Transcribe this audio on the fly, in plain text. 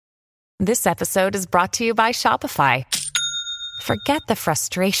This episode is brought to you by Shopify. Forget the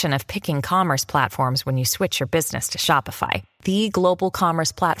frustration of picking commerce platforms when you switch your business to Shopify, the global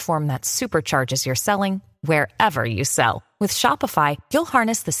commerce platform that supercharges your selling wherever you sell. With Shopify, you'll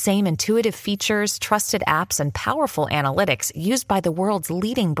harness the same intuitive features, trusted apps, and powerful analytics used by the world's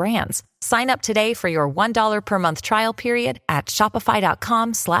leading brands. Sign up today for your $1 per month trial period at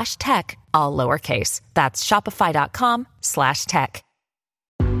shopify.com/tech, all lowercase. That's shopify.com/tech.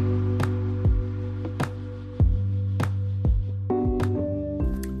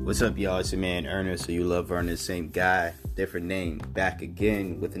 What's up, y'all? It's your man Ernest, so you love Ernest, same guy, different name, back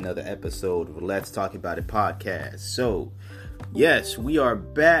again with another episode of Let's Talk About It podcast. So, yes, we are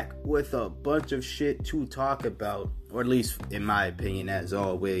back with a bunch of shit to talk about, or at least in my opinion, as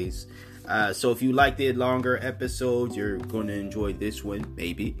always. So if you like the longer episodes, you're going to enjoy this one,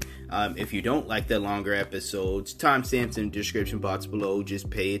 maybe. If you don't like the longer episodes, timestamps in the description box below. Just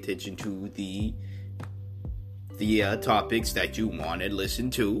pay attention to the topics that you want to listen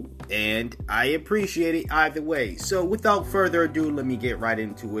to, and I appreciate it either way. So without further ado, let me get right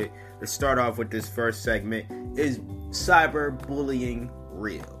into it. Let's start off with this first segment. Is cyberbullying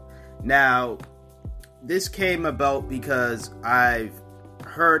real? Now, this came about because I've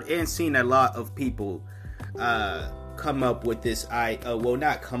heard and seen a lot of people come up with this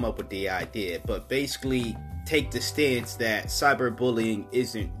not come up with the idea, but basically take the stance that cyberbullying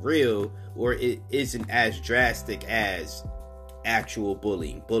isn't real, or it isn't as drastic as actual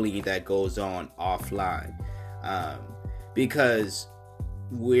bullying that goes on offline. Because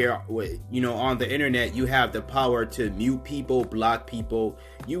we're on the internet, you have the power to mute people, block people.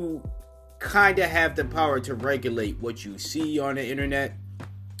 You kind of have the power to regulate what you see on the internet,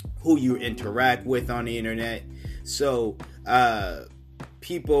 who you interact with on the internet. So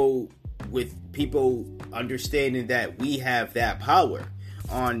people understanding that we have that power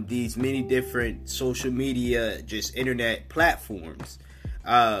on these many different social media, just internet platforms,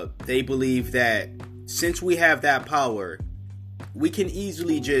 they believe that since we have that power, we can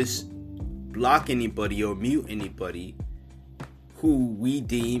easily just block anybody or mute anybody who we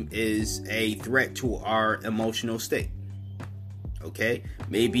deem is a threat to our emotional state. Okay?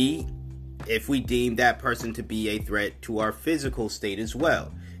 Maybe if we deem that person to be a threat to our physical state as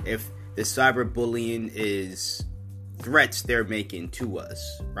well. If the cyberbullying is threats they're making to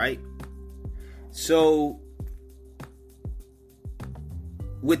us, right? So,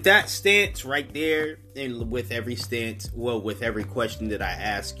 with that stance right there, and with every question that I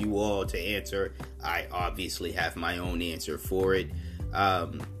ask you all to answer, I obviously have my own answer for it.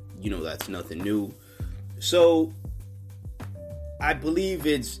 That's nothing new. So, I believe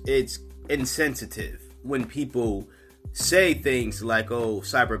it's insensitive when people say things like, oh,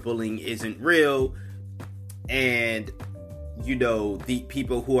 cyberbullying isn't real, and the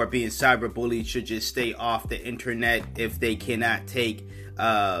people who are being cyberbullied should just stay off the internet if they cannot take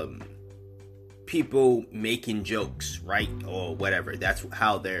people making jokes, right, or whatever. That's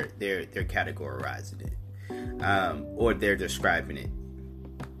how they're categorizing it, or they're describing it.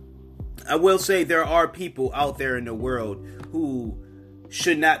 I will say there are people out there in the world who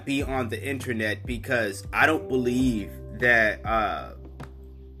should not be on the internet, because I don't believe that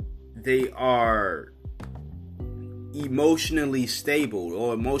they are emotionally stable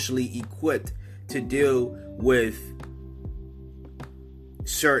or emotionally equipped to deal with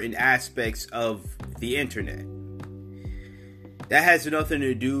certain aspects of the internet. That has nothing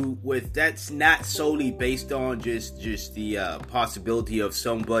to do with, that's not solely based on just the possibility of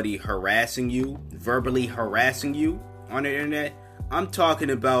somebody verbally harassing you on the internet. I'm talking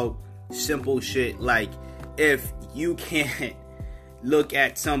about simple shit like, if you can't look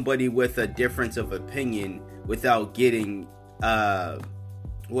at somebody with a difference of opinion without having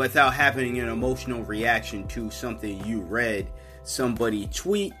an emotional reaction to something you read, somebody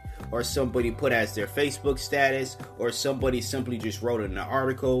tweet, or somebody put as their Facebook status, or somebody simply just wrote in an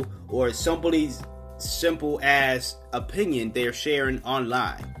article, or somebody's simple as opinion they're sharing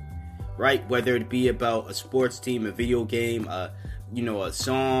online, right? Whether it be about a sports team, a video game, a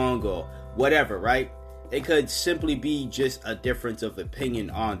song, or whatever, right? It could simply be just a difference of opinion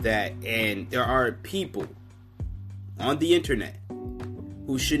on that. And there are people on the internet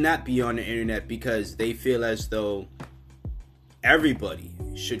who should not be on the internet, because they feel as though everybody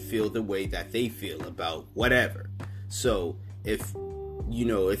should feel the way that they feel about whatever. So if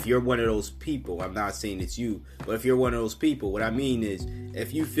you're one of those people, I'm not saying it's you, but if you're one of those people, what I mean is,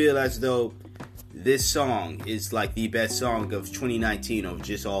 if you feel as though this song is like the best song of 2019 of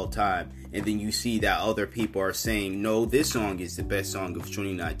just all time, and then you see that other people are saying, no, this song is the best song of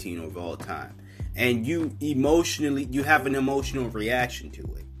 2019 of all time, and you have an emotional reaction to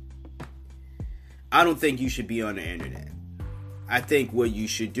it, I don't think you should be on the internet. I think what you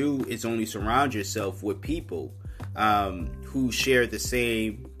should do is only surround yourself with people who share the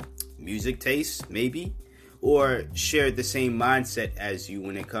same music taste, maybe, or share the same mindset as you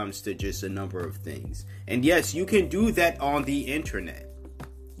when it comes to just a number of things. And yes, you can do that on the internet.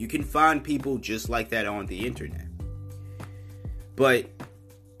 You can find people just like that on the internet. But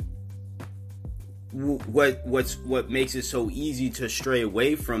what makes it so easy to stray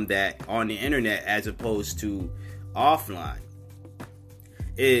away from that on the internet as opposed to offline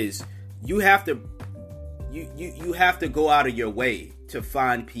is you have to go out of your way to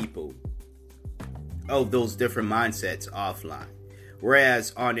find people of those different mindsets offline.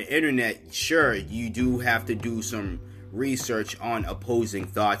 Whereas on the internet, sure, you do have to do some research on opposing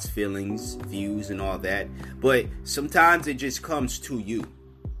thoughts, feelings, views, and all that. But sometimes it just comes to you.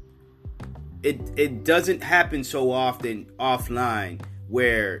 It doesn't happen so often offline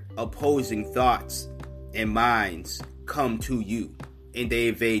where opposing thoughts and minds come to you and they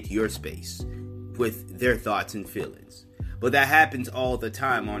invade your space with their thoughts and feelings. But that happens all the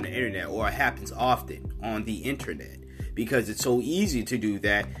time on the internet, or it happens often on the internet, because it's so easy to do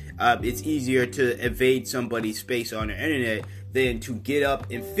that. It's easier to evade somebody's space on the internet than to get up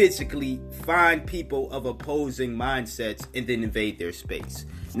and physically find people of opposing mindsets and then invade their space.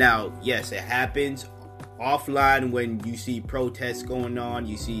 Now, yes, it happens offline when you see protests going on,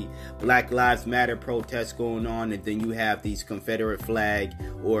 you see Black Lives Matter protests going on, and then you have these Confederate flag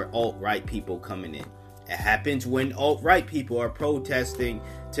or alt-right people coming in. It happens when alt-right people are protesting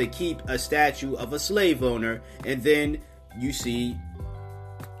to keep a statue of a slave owner, and then you see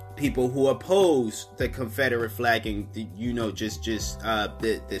people who oppose the Confederate flag and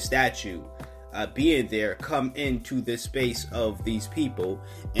the statue being there come into the space of these people,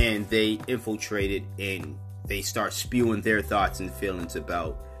 and they infiltrate it and they start spewing their thoughts and feelings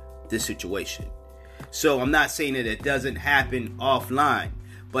about the situation. So I'm not saying that it doesn't happen offline,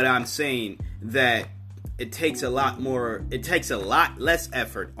 but I'm saying that it takes a lot less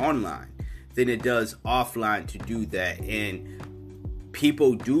effort online than it does offline to do that. And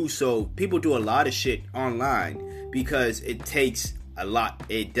people do a lot of shit online because it takes a lot.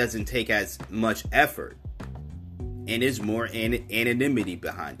 It doesn't take as much effort, and there's more anonymity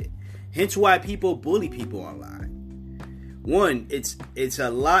behind it. Hence why people bully people online. One, it's a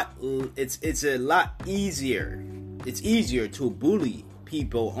lot easier. It's easier to bully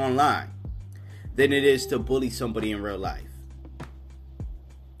people online than it is to bully somebody in real life.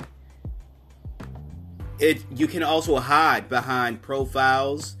 You can also hide behind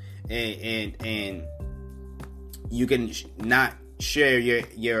profiles and you can not share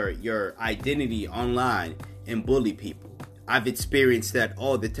your identity online and bully people. I've experienced that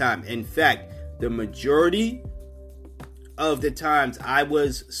all the time. In fact, the majority of the times I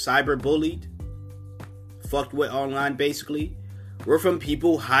was cyberbullied, fucked with online basically, were from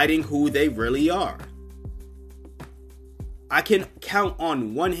people hiding who they really are. I can count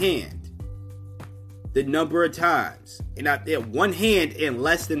on one hand the number of times, and one hand in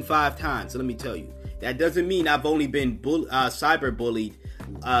less than 5 times. Let me tell you, that doesn't mean I've only been cyberbullied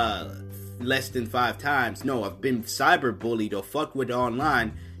less than 5 times. No, I've been cyberbullied or fucked with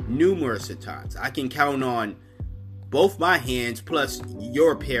online numerous of times. I can count on both my hands plus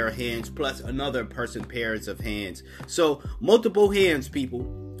your pair of hands plus another person pairs of hands. So multiple hands, people.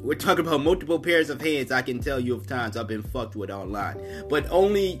 We're talking about multiple pairs of hands. I can tell you of times I've been fucked with online, but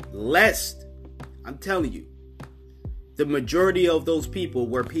only less. I'm telling you, the majority of those people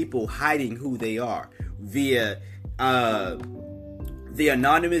were people hiding who they are via the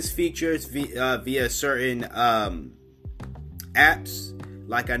anonymous features, via certain apps.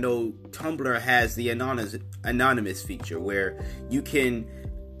 Like I know Tumblr has the anonymous feature where you can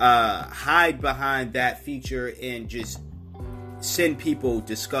hide behind that feature and just send people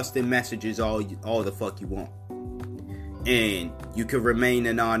disgusting messages all the fuck you want. And you can remain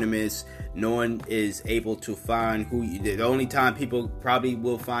anonymous. No one is able to find who you. The only time people probably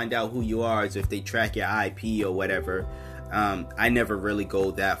will find out who you are is if they track your IP or whatever. I never really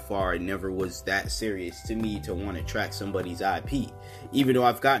go that far. It never was that serious to me to want to track somebody's IP. Even though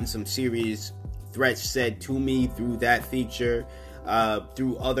I've gotten some serious threats said to me through that feature,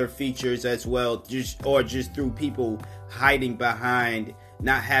 through other features as well, just through people hiding behind,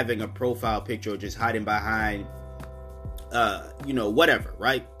 not having a profile picture, or just hiding behind, whatever,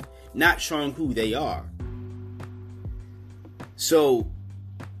 right? Not showing who they are. So,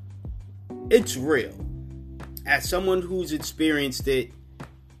 it's real. As someone who's experienced it,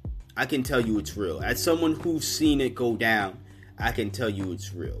 I can tell you it's real. As someone who's seen it go down, I can tell you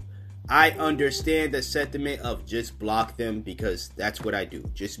it's real. I understand the sentiment of just block them because that's what I do.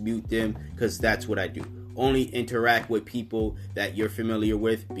 Just mute them because that's what I do. Only interact with people that you're familiar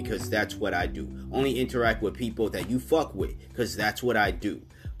with because that's what I do. Only interact with people that you fuck with because that's what I do.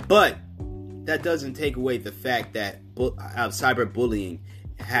 But that doesn't take away the fact that cyberbullying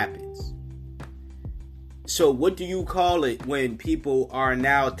happens. So what do you call it when people are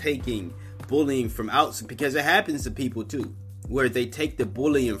now taking bullying from outside? Because it happens to people too, where they take the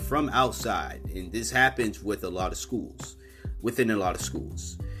bullying from outside. And this happens with within a lot of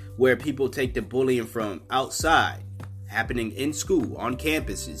schools, where people take the bullying from outside, happening in school, on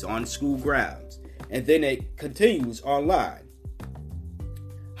campuses, on school grounds, and then it continues online.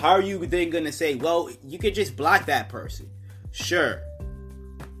 How are you then going to say, well, you could just block that person? Sure.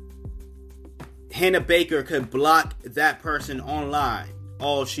 Hannah Baker could block that person online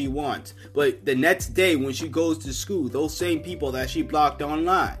all she wants. But the next day when she goes to school, those same people that she blocked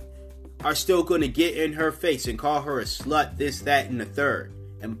online are still going to get in her face and call her a slut, this, that, and the third,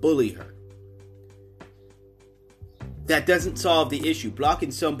 and bully her. That doesn't solve the issue.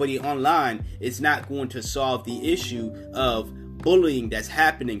 Blocking somebody online is not going to solve the issue of bullying that's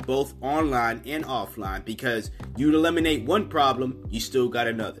happening both online and offline, because you eliminate one problem, you still got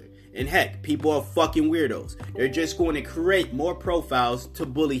another. And heck, people are fucking weirdos. They're just going to create more profiles to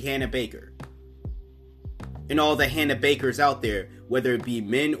bully Hannah Baker. And all the Hannah Bakers out there, whether it be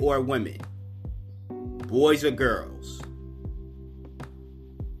men or women, boys or girls.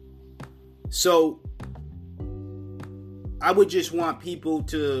 So, I would just want people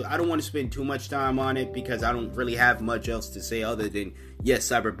to, I don't want to spend too much time on it because I don't really have much else to say other than, yes,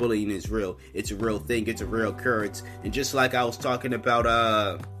 cyberbullying is real. It's a real thing. It's a real occurrence. And just like I was talking about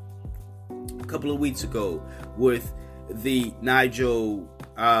a couple of weeks ago with the Nigel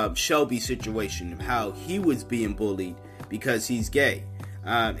Shelby situation, how he was being bullied because he's gay.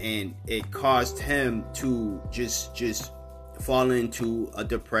 And it caused him to just fall into a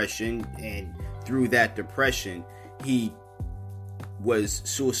depression. And through that depression, he was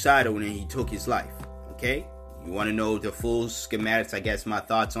suicidal and he took his life. Okay? You want to know the full schematics, I guess, my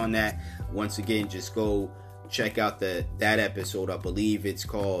thoughts on that? Once again, just go check out that episode. I believe it's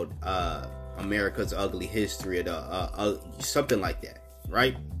called America's Ugly History, or something like that,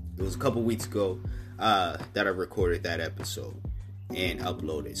 right? It was a couple weeks ago that I recorded that episode and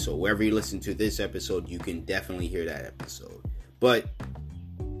uploaded. So wherever you listen to this episode, you can definitely hear that episode. But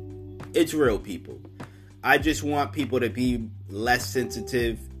it's real, people. I just want people to be less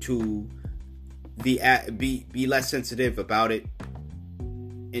sensitive to be less sensitive about it.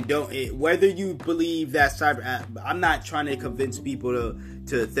 And don't, whether you believe that I'm not trying to convince people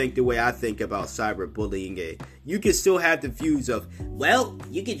to think the way I think about cyberbullying. You can still have the views of, well,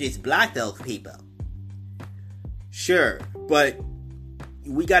 you can just block those people. Sure, but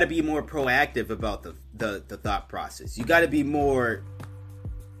we got to be more proactive about the thought process. You got to be more.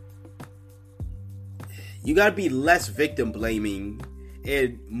 You got to be less victim blaming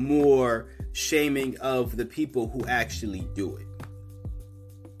and more shaming of the people who actually do it.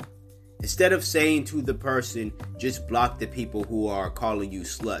 Instead of saying to the person, just block the people who are calling you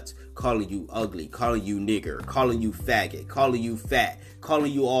sluts, calling you ugly, calling you nigger, calling you faggot, calling you fat,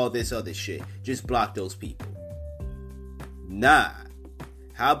 calling you all this other shit. Just block those people. Nah.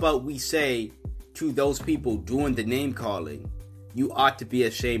 How about we say to those people doing the name calling, you ought to be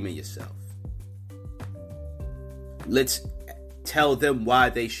ashamed of yourself. Let's tell them why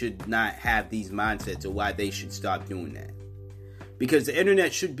they should not have these mindsets or why they should stop doing that. Because the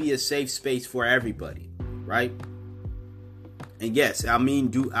internet should be a safe space for everybody, right? And yes, I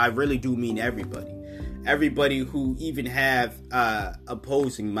really do mean everybody. Everybody who even have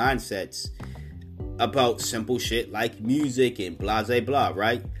opposing mindsets about simple shit like music and blah, blah, blah,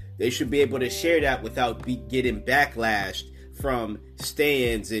 right? They should be able to share that without getting backlashed from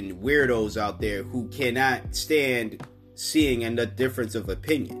stands and weirdos out there who cannot stand seeing a difference of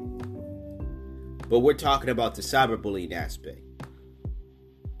opinion. But we're talking about the cyberbullying aspect.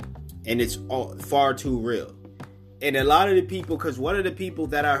 And it's far too real. And a lot of the people, because one of the people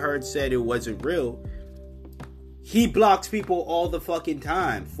that I heard said it wasn't real, he blocks people all the fucking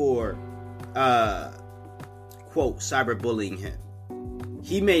time for, quote, cyberbullying him.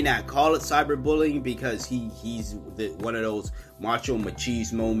 He may not call it cyberbullying because he's one of those macho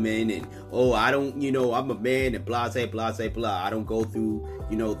machismo men and, oh, I don't, I'm a man and blah, blah, blah, blah. I don't go through,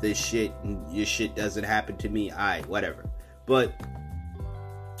 this shit and your shit doesn't happen to me. Alright, whatever. But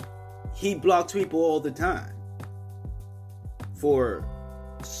he blocks people all the time for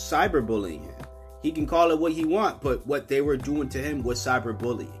cyberbullying him. He can call it what he wants, but what they were doing to him was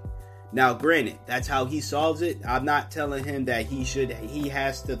cyberbullying. Now, granted, that's how he solves it. I'm not telling him that he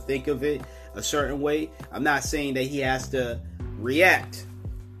has to think of it a certain way. I'm not saying that he has to react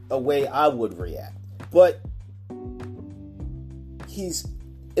a way I would react. But he's,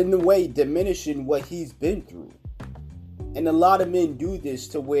 in a way, diminishing what he's been through. And a lot of men do this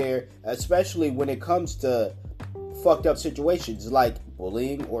to where, especially when it comes to fucked up situations like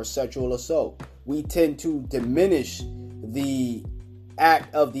bullying or sexual assault, we tend to diminish the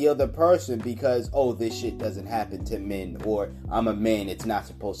act of the other person because, oh, this shit doesn't happen to men, or I'm a man, it's not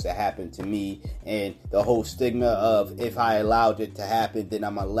supposed to happen to me, and the whole stigma of if I allowed it to happen, then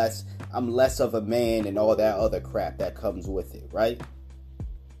I'm less of a man, and all that other crap that comes with it, right?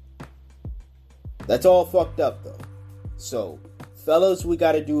 That's all fucked up though. So, fellas, we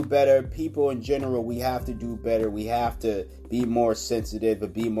got to do better. People in general, we have to do better. We have to be more sensitive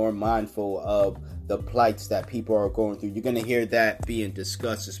and be more mindful of the plights that people are going through. You're going to hear that being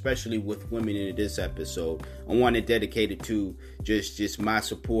discussed, especially with women in this episode. I want to dedicate it to just my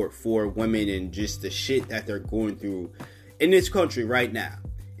support for women and just the shit that they're going through in this country right now.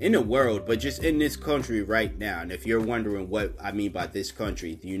 In the world, but just in this country right now. And if you're wondering what I mean by this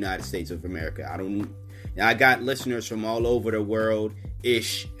country, the United States of America, I got listeners from all over the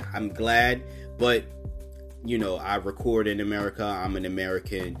world-ish. I'm glad, but I record in America. I'm an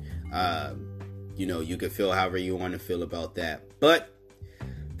American. You can feel however you want to feel about that. But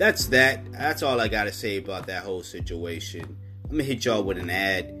that's that. That's all I got to say about that whole situation. I'm going to hit y'all with an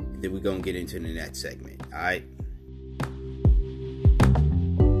ad, and then we're going to get into the next segment. All right?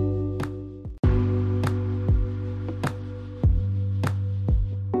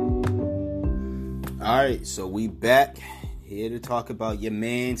 All right, so we back here to talk about your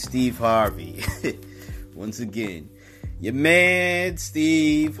man, Steve Harvey. Once again, your man,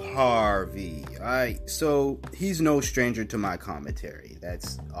 Steve Harvey. All right, so he's no stranger to my commentary.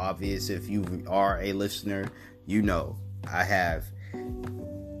 That's obvious. If you are a listener, you know I have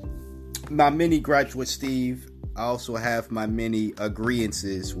my many gripes with Steve. I also have my many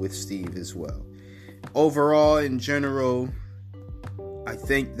agreeances with Steve as well. Overall, in general, I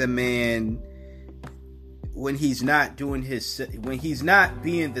think the man, when he's not being the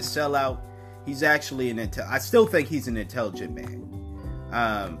sellout, he's actually I still think he's an intelligent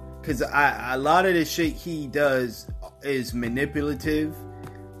man. Because a lot of the shit he does is manipulative,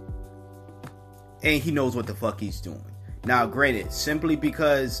 and he knows what the fuck he's doing. Now, granted, simply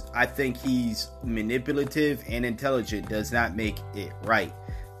because I think he's manipulative and intelligent does not make it right.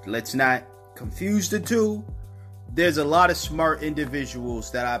 Let's not confuse the two. There's a lot of smart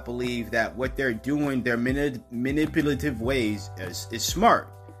individuals that I believe that what they're doing, their manipulative ways, is smart.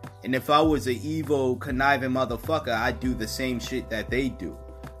 And if I was an evil, conniving motherfucker, I'd do the same shit that they do.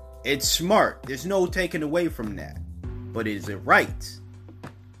 It's smart. There's no taking away from that. But is it right?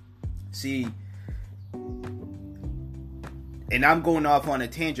 See, and I'm going off on a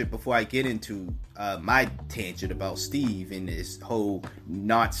tangent before I get into my tangent about Steve and this whole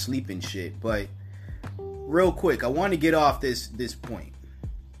not sleeping shit, but real quick, I want to get off this point.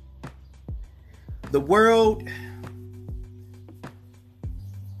 The world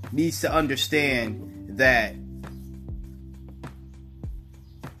needs to understand that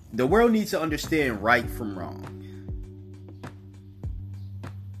right from wrong.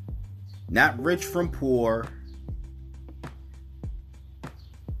 Not rich from poor.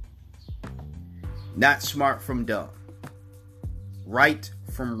 Not smart from dumb. Right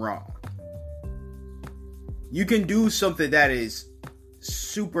from wrong. You can do something that is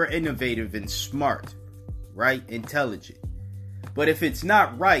super innovative and smart, right? Intelligent. But if it's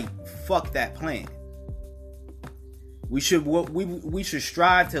not right, fuck that plan. We should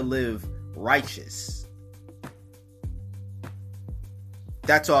strive to live righteous.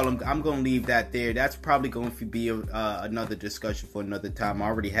 That's all. I'm going to leave that there. That's probably going to be another discussion for another time. I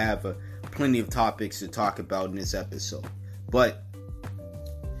already have plenty of topics to talk about in this episode. But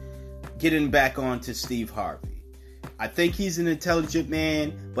getting back on to Steve Harvey. I think he's an intelligent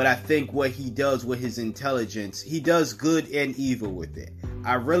man, but I think what he does with his intelligence, he does good and evil with it.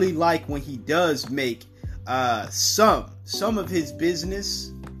 I really like when he does make some of his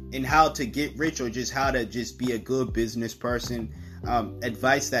business and how to get rich or just how to just be a good business person,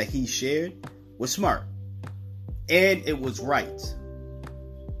 advice that he shared was smart. And it was right.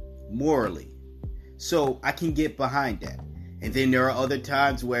 Morally. So I can get behind that. And then there are other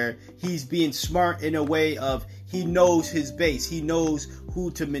times where he's being smart in a way of he knows his base. He knows who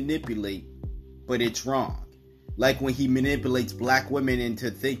to manipulate, but it's wrong. Like when he manipulates black women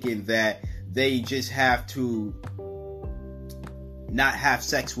into thinking that they just have to not have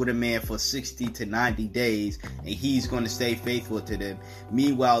sex with a man for 60 to 90 days and he's going to stay faithful to them.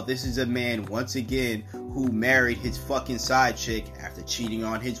 Meanwhile, this is a man, once again, who married his fucking side chick after cheating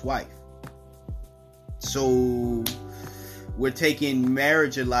on his wife. So we're taking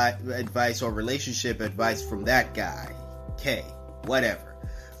marriage advice or relationship advice from that guy. Okay, whatever.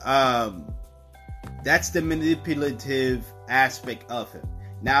 That's the manipulative aspect of him.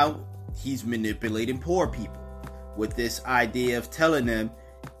 Now he's manipulating poor people with this idea of telling them,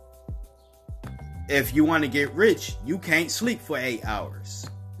 if you want to get rich, you can't sleep for 8 hours,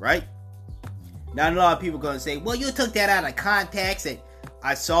 right? Now a lot of people are going to say, well, you took that out of context, and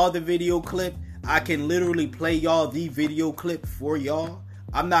I saw the video clip. I can literally play y'all the video clip for y'all.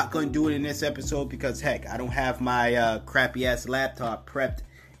 I'm not going to do it in this episode because, heck, I don't have my crappy ass laptop prepped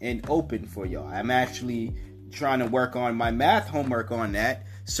and open for y'all. I'm actually trying to work on my math homework on that,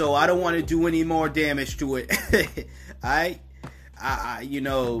 so I don't want to do any more damage to it.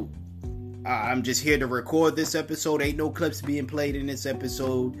 I'm just here to record this episode. Ain't no clips being played in this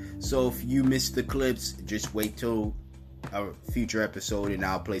episode, so if you missed the clips, just wait till a future episode and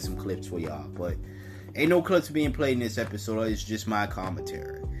I'll play some clips for y'all. But ain't no clips being played in this episode. It's just my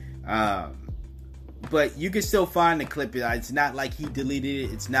commentary. But you can still find the clip. It's not like he deleted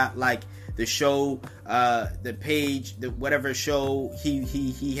it. It's not like the show, the page, the whatever show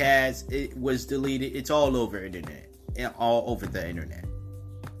he has, it was deleted. It's all over internet, and all over the internet.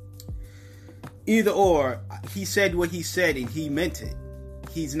 Either or, he said what he said and he meant it.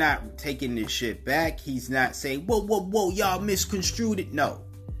 He's not taking this shit back. He's not saying, whoa, y'all misconstrued it. No.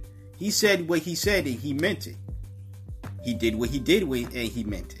 He said what he said and he meant it. He did what he did and he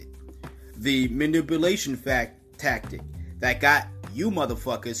meant it. The manipulation tactic that got you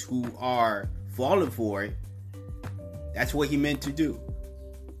motherfuckers who are falling for it, that's what he meant to do.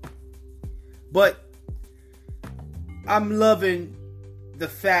 But I'm loving the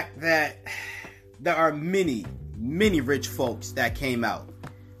fact that there are many rich folks that came out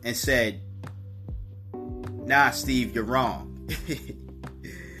and said, nah, Steve, you're wrong.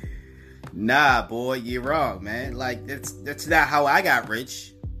 Nah, boy, you're wrong, man. Like, that's not how I got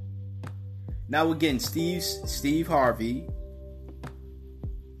rich. Now, again, Steve Harvey.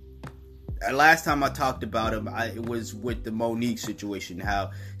 Last time I talked about him, it was with the Monique situation.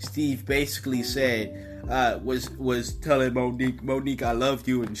 How Steve basically said, was telling Monique, I love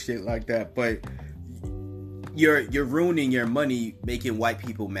you and shit like that. But you're ruining your money making white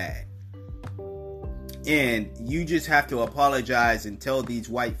people mad. And you just have to apologize and tell these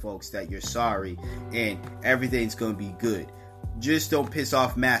white folks that you're sorry and everything's going to be good. Just don't piss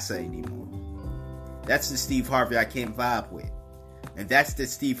off Massa anymore. That's the Steve Harvey I can't vibe with. And that's the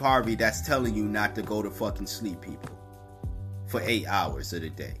Steve Harvey that's telling you not to go to fucking sleep, people. For 8 hours of the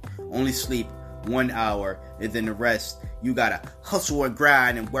day. Only sleep 1 hour, and then the rest, you gotta hustle and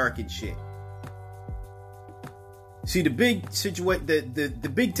grind and work and shit. See, the big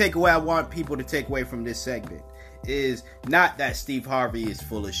the big takeaway I want people to take away from this segment is not that Steve Harvey is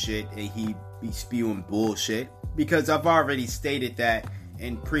full of shit and he be spewing bullshit, because I've already stated that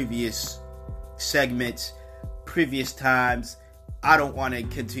in previous segments, previous times. I don't want to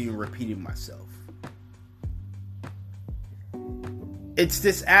continue repeating myself. It's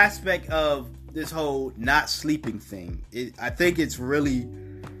this aspect of this whole not sleeping thing. I think it's really...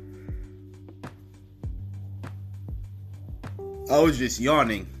 I was just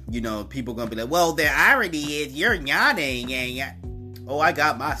yawning. You know, people gonna be like, well, the irony is you're yawning. And oh, I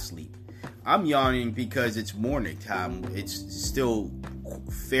got my sleep. I'm yawning because it's morning time. It's still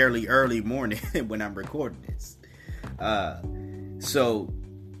fairly early morning when I'm recording this. So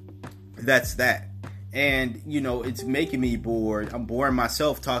that's that. And, you know, it's making me bored. I'm boring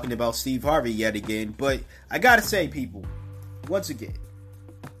myself talking about Steve Harvey yet again. But I gotta say, people, once again,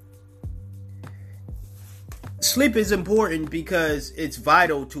 sleep is important because it's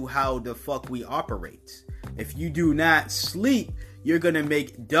vital to how the fuck we operate. If you do not sleep, you're gonna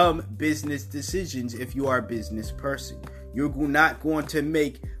make dumb business decisions if you are a business person. You're not going to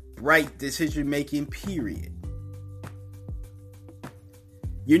make bright decision making, period.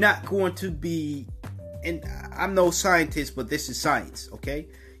 You're not going to be, and I'm no scientist, but this is science, okay?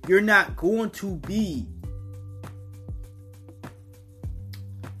 You're not going to be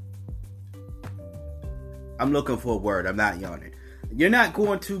I'm looking for a word. I'm not yawning. You're not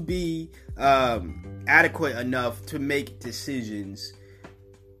going to be adequate enough to make decisions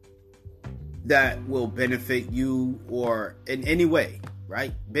that will benefit you or in any way,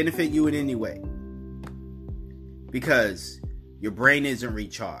 right? Benefit you in any way. Because your brain isn't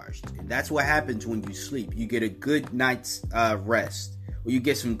recharged. And that's what happens when you sleep. You get a good night's rest. Or you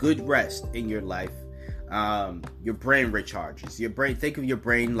get some good rest in your life. Your brain recharges. Think of your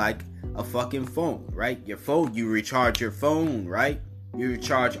brain like a fucking phone, right? Your phone, you recharge your phone, right? You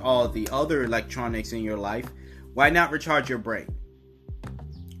recharge all the other electronics in your life. Why not recharge your brain?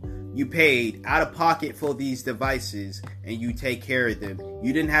 You paid out of pocket for these devices and you take care of them.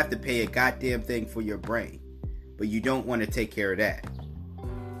 You didn't have to pay a goddamn thing for your brain, but you don't want to take care of that.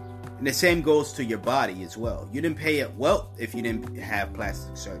 And the same goes to your body as well. You didn't pay it well if you didn't have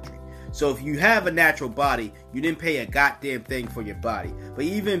plastic surgery. So if you have a natural body, you didn't pay a goddamn thing for your body. But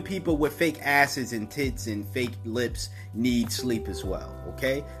even people with fake asses and tits and fake lips need sleep as well,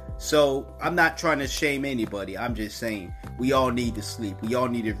 okay? So I'm not trying to shame anybody. I'm just saying we all need to sleep. We all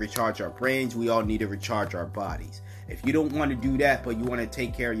need to recharge our brains. We all need to recharge our bodies. If you don't want to do that, but you want to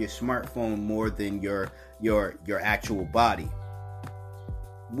take care of your smartphone more than your actual body,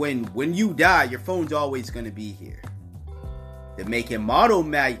 when you die, your phone's always going to be here. The make and model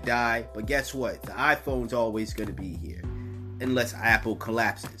might die, but guess what? The iPhone's always going to be here. Unless Apple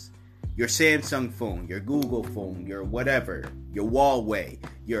collapses. Your Samsung phone, your Google phone, your whatever, your Huawei,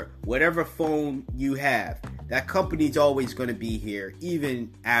 your whatever phone you have, that company's always going to be here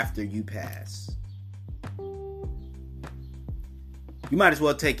even after you pass. You might as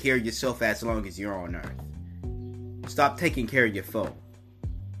well take care of yourself as long as you're on Earth. Stop taking care of your phone.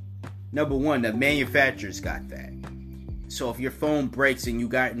 Number one, the manufacturers got that. So if your phone breaks and you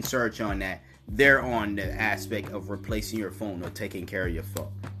got in search on that, they're on the aspect of replacing your phone or taking care of your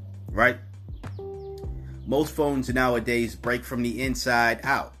phone, right? Most phones nowadays break from the inside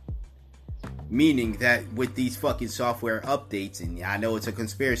out, meaning that with these fucking software updates, and I know it's a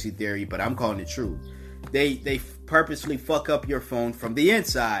conspiracy theory, but I'm calling it true, they purposely fuck up your phone from the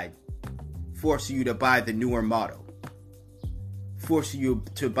inside, forcing you to buy the newer model, forcing you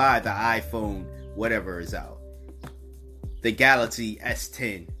to buy the iPhone, whatever is out. The Galaxy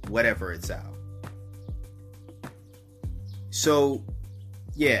S10, whatever it's out. So,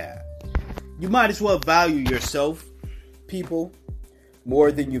 yeah. You might as well value yourself, people,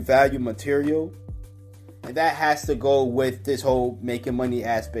 more than you value material. And that has to go with this whole making money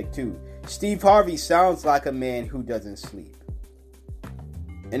aspect too. Steve Harvey sounds like a man who doesn't sleep.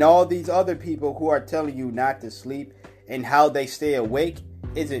 And all these other people who are telling you not to sleep and how they stay awake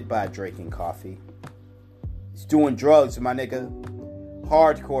isn't by drinking coffee. It's doing drugs, my nigga.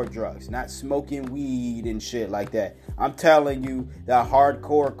 Hardcore drugs, not smoking weed and shit like that. I'm telling you, that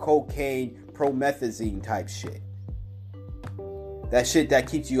hardcore cocaine, promethazine type shit. That shit that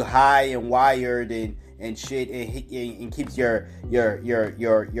keeps you high and wired and shit and keeps your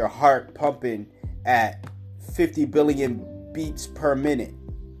heart pumping at 50 billion beats per minute.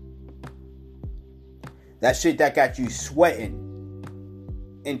 That shit that got you sweating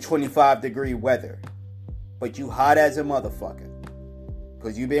in 25-degree weather. But you hot as a motherfucker.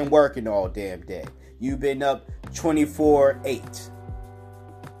 Because you've been working all damn day. You've been up 24/8.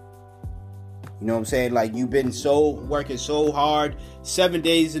 You know what I'm saying? Like, you've been working so hard. 7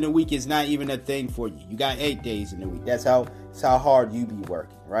 days in a week is not even a thing for you. You got 8 days in a week. That's how hard you be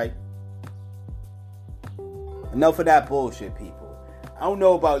working, right? Enough of that bullshit, people. I don't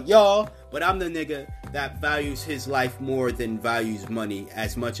know about y'all, but I'm the nigga that values his life more than values money.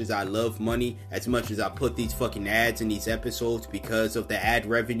 As much as I love money, as much as I put these fucking ads in these episodes because of the ad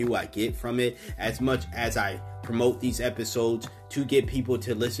revenue I get from it, as much as I promote these episodes to get people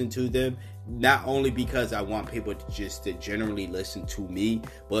to listen to them, not only because I want people to generally listen to me,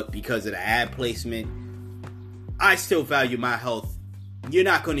 but because of the ad placement, I still value my health. You're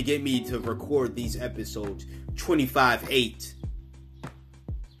not going to get me to record these episodes 25/8.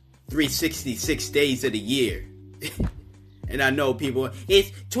 366 days of the year. And I know people,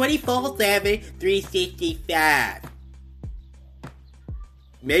 it's 24/7, 365.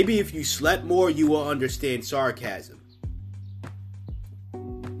 Maybe if you slept more, you will understand sarcasm.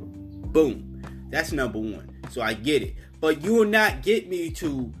 Boom. That's number one. So I get it. But you will not get me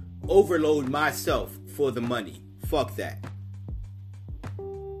to overload myself for the money. Fuck that.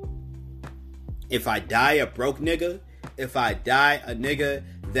 If I die a broke nigga, if I die a nigga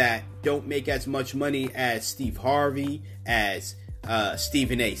that don't make as much money as Steve Harvey, as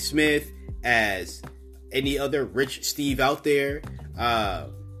Stephen A. Smith, as any other rich Steve out there,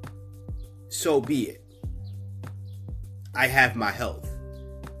 so be it. I have my health.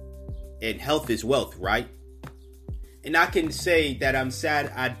 And health is wealth, right? And I can say that I'm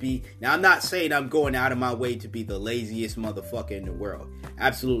sad Now, I'm not saying I'm going out of my way to be the laziest motherfucker in the world.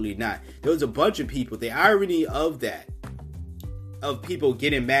 Absolutely not. There was a bunch of people. The irony of that, of people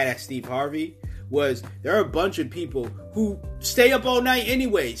getting mad at Steve Harvey, was there are a bunch of people who stay up all night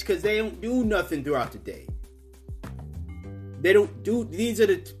anyways because they don't do nothing throughout the day. They don't do. These are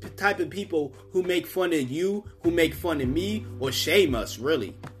the type of people who make fun of you, who make fun of me, or shame us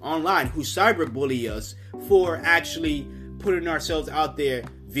really online, who cyberbully us for actually putting ourselves out there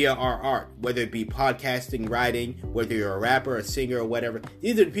via our art, whether it be podcasting, writing, whether you're a rapper, a singer, or whatever.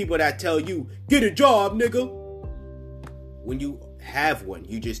 These are the people that tell you, get a job, nigga. When you have one,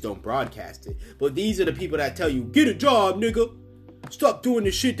 you just don't broadcast it. But these are the people that tell you, get a job, nigga. Stop doing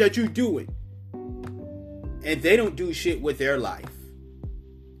the shit that you're doing. And they don't do shit with their life.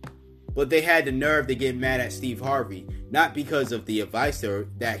 But they had the nerve to get mad at Steve Harvey, not because of the advice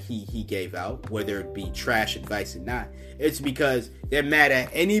that he gave out, whether it be trash advice or not. It's because they're mad at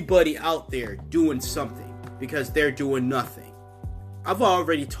anybody out there doing something, because they're doing nothing. I've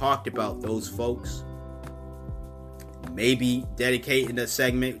already talked about those folks. Maybe dedicating a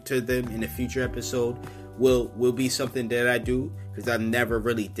segment to them in a future episode will be something that I do, because I've never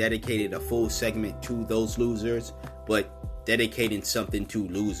really dedicated a full segment to those losers. But dedicating something to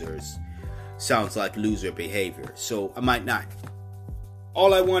losers sounds like loser behavior, so I might not.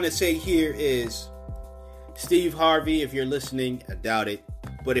 All I want to say here is, Steve Harvey, if you're listening, I doubt it,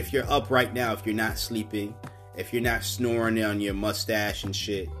 but if you're up right now, if you're not sleeping, if you're not snoring on your mustache and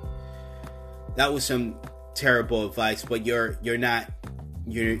shit, that was some terrible advice. But you're not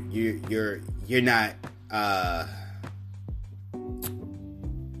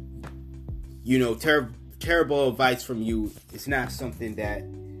terrible advice from you. It's not something that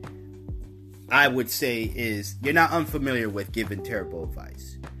I would say is, you're not unfamiliar with giving terrible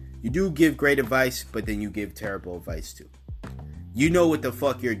advice. You do give great advice, but then you give terrible advice too. You know what the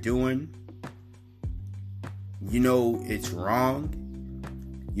fuck you're doing. You know it's wrong.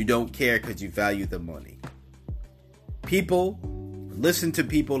 You don't care because you value the money. People, listen to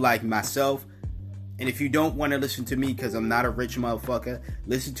people like myself. And if you don't want to listen to me because I'm not a rich motherfucker,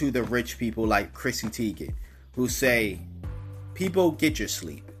 listen to the rich people like Chrissy Teigen, who say, people, get your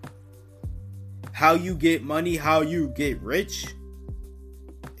sleep. How you get money, how you get rich,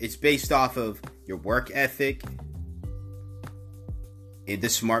 it's based off of your work ethic and the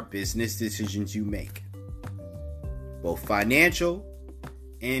smart business decisions you make. Both financial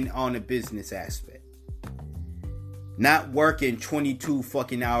and on a business aspect. Not working 22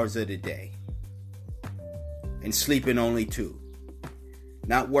 fucking hours of the day and sleeping only 2.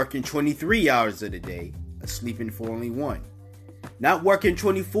 Not working 23 hours of the day and sleeping for only 1. Not working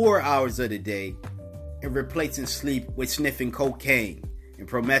 24 hours of the day and replacing sleep with sniffing cocaine and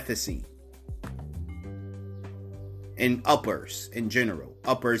promethazine. And uppers in general.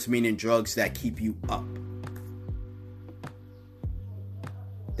 Uppers meaning drugs that keep you up.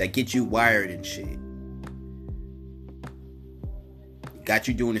 That get you wired and shit. Got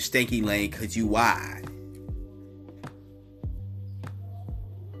you doing a stanky lane because you wide.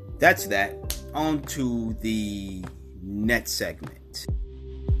 That's that. On to the next segment.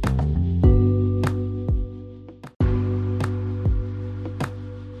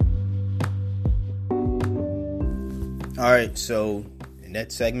 Alright, so in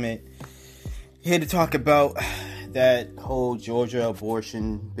that segment, here to talk about that whole Georgia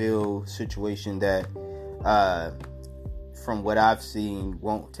abortion bill situation that, from what I've seen,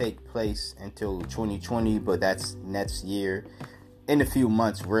 won't take place until 2020, but that's next year. In a few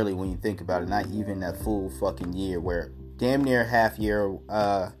months, really, when you think about it, not even a full fucking year. We're damn near half year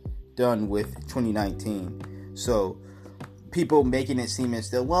done with 2019. So, people making it seem as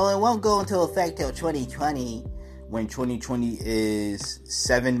though, well, it won't go into effect till 2020, when 2020 is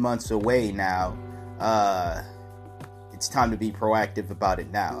 7 months away now. It's time to be proactive about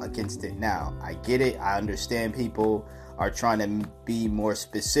it now, against it now. I get it. I understand people are trying to be more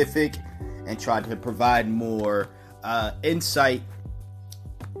specific and try to provide more insight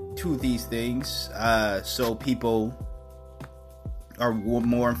to these things, so people are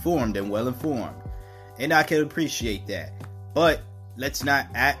more informed and well informed, and I can appreciate that. But let's not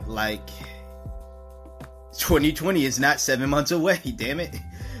act like 2020 is not 7 months away. Damn it.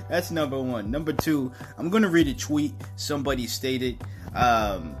 That's number one. Number two, I'm gonna read a tweet somebody stated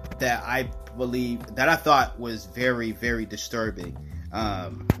that I thought was very, very disturbing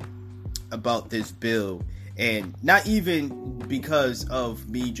about this bill. And not even because of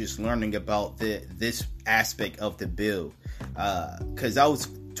me just learning about this aspect of the bill, because I was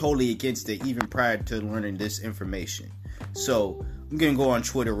totally against it even prior to learning this information. So I'm going to go on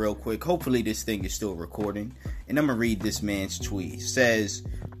Twitter real quick. Hopefully this thing is still recording. And I'm going to read this man's tweet. It says,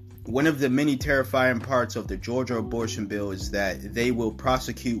 one of the many terrifying parts of the Georgia abortion bill is that they will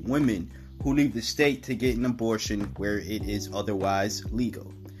prosecute women who leave the state to get an abortion where it is otherwise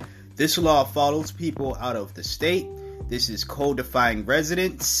legal. This law follows people out of the state. This is codifying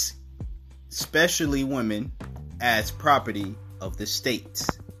residents, especially women, as property of the state.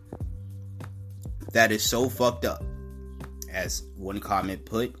 That is so fucked up, as one comment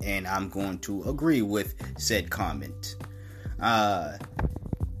put, and I'm going to agree with said comment.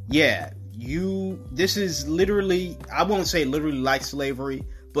 This is literally, I won't say literally like slavery,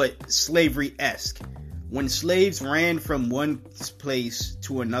 but slavery-esque. When slaves ran from one place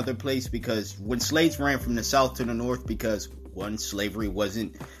to another place, because when slaves ran from the south to the north, because one, slavery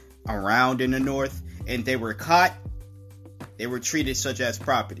wasn't around in the north, and they were caught, they were treated such as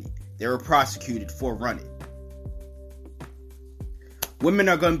property. They were prosecuted for running. Women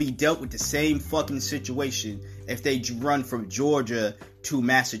are going to be dealt with the same fucking situation if they run from Georgia to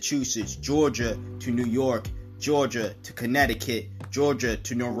Massachusetts, Georgia to New York, Georgia to Connecticut, Georgia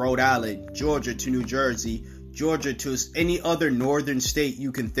to Rhode Island, Georgia to New Jersey, Georgia to any other northern state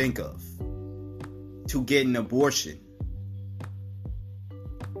you can think of to get an abortion.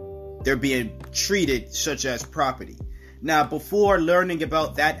 They're being treated such as property. Now, before learning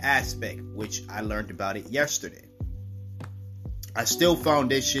about that aspect, which I learned about it yesterday, I still found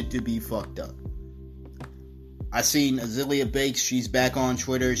this shit to be fucked up. I seen Azealia Banks, she's back on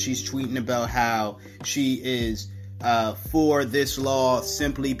Twitter, she's tweeting about how she is for this law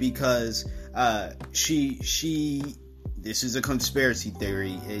simply because this is a conspiracy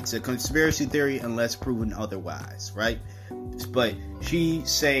theory. It's a conspiracy theory unless proven otherwise, right? But she's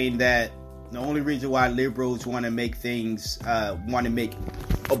saying that the only reason why liberals want to make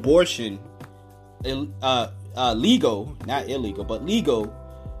abortion legal, not illegal, but legal,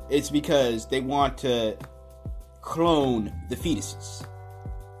 it's because they want to clone the fetuses.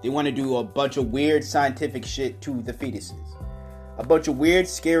 They want to do a bunch of weird scientific shit to the fetuses. A bunch of weird,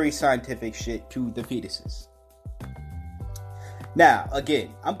 scary scientific shit to the fetuses. Now,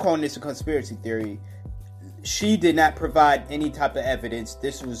 again, I'm calling this a conspiracy theory. She did not provide any type of evidence.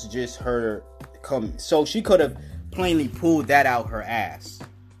 This was just her comment. So she could have plainly pulled that out her ass,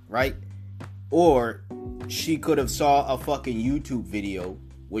 right? Or she could have saw a fucking YouTube video,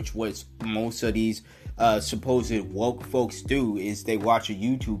 which was most of these supposed woke folks do, is they watch a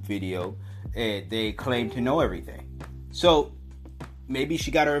YouTube video and they claim to know everything. So maybe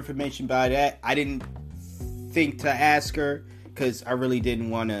she got her information by that. I didn't think to ask her because I really didn't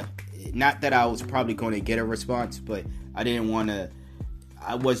want to. Not that I was probably going to get a response, but I didn't want to.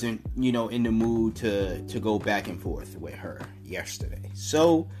 I wasn't, in the mood to go back and forth with her yesterday.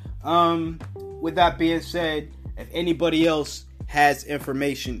 So, with that being said, if anybody else has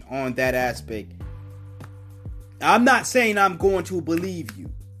information on that aspect, I'm not saying I'm going to believe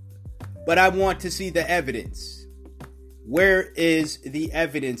you, but I want to see the evidence. Where is the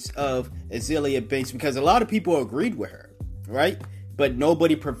evidence of Azealia Banks? Because a lot of people agreed with her, right? But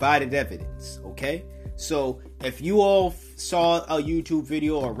nobody provided evidence, okay? So if you all saw a YouTube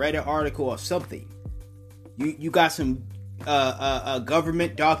video or read an article or something, you got some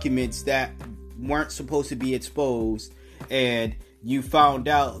government documents that weren't supposed to be exposed, and you found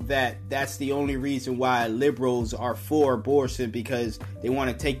out that that's the only reason why liberals are for abortion, because they want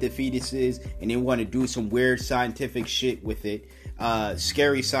to take the fetuses and they want to do some weird scientific shit with it,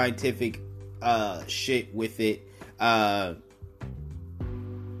 scary scientific shit with it.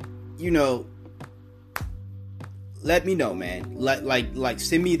 Let me know, man. Like,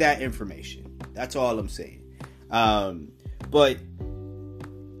 send me that information. That's all I'm saying. But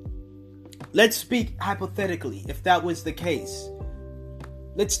let's speak hypothetically. If that was the case,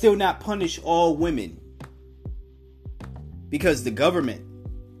 let's still not punish all women because the government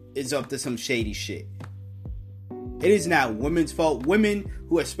is up to some shady shit. It is not women's fault. Women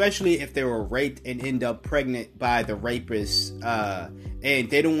who, especially if they were raped and end up pregnant by the rapist, and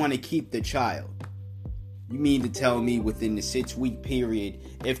they don't want to keep the child. You mean to tell me within the 6-week period,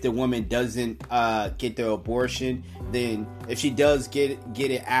 if the woman doesn't get the abortion, then if she does get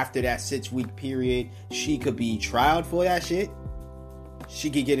it after that 6-week period, she could be tried for that shit? She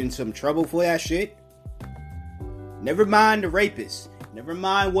could get in some trouble for that shit? Never mind the rapist. Never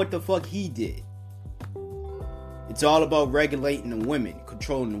mind what the fuck he did. It's all about regulating the women,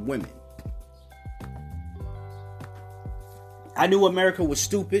 controlling the women. I knew America was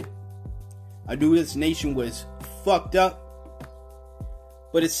stupid. I knew this nation was fucked up.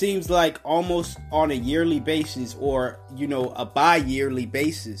 But it seems like almost on a yearly basis, or, a bi-yearly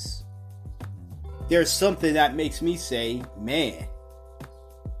basis, there's something that makes me say, man,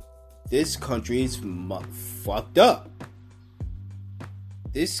 this country is fucked up.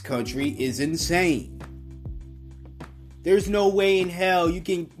 This country is insane. There's no way in hell you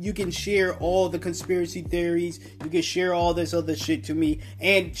can share all the conspiracy theories, you can share all this other shit to me,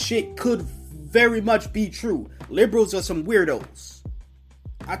 and shit could very much be true. Liberals are some weirdos.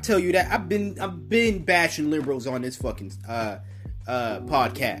 I tell you that I've been bashing liberals on this fucking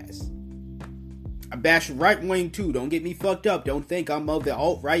podcast. I bash right wing too. Don't get me fucked up. Don't think I'm of the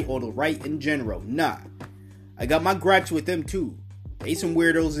alt-right or the right in general. Nah. I got my gripes with them too. They some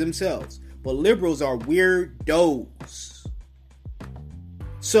weirdos themselves. But liberals are weirdos.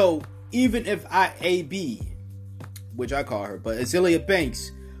 So, even if AB, which I call her, but Azealia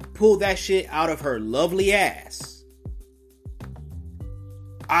Banks, pull that shit out of her lovely ass,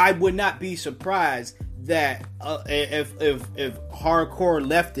 I would not be surprised that if hardcore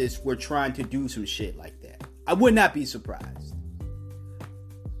leftists were trying to do some shit like that. I would not be surprised.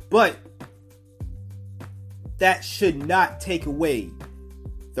 But that should not take away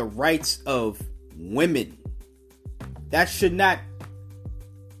the rights of women. That should not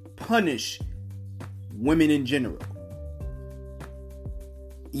punish women in general.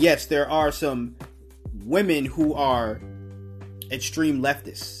 Yes, there are some women who are extreme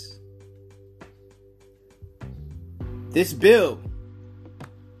leftists. This bill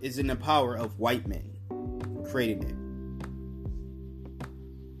is in the power of white men creating it.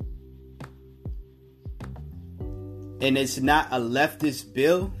 And it's not a leftist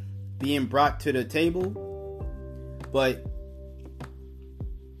bill being brought to the table, but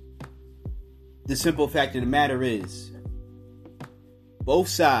the simple fact of the matter is, both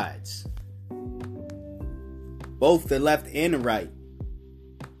sides, both the left and the right,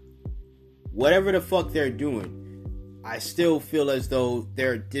 whatever the fuck they're doing, I still feel as though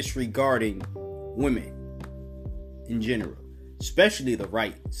they're disregarding women in general, especially the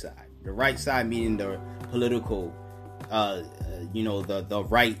right side. The right side meaning the political, the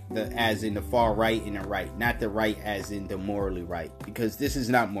right, as in the far right and the right, not the right as in the morally right, because this is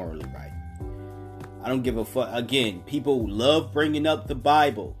not morally right. I don't give a fuck. Again, people love bringing up the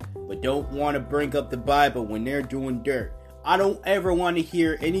Bible, but don't want to bring up the Bible when they're doing dirt. I don't ever want to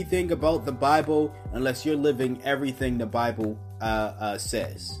hear anything about the Bible unless you're living everything the Bible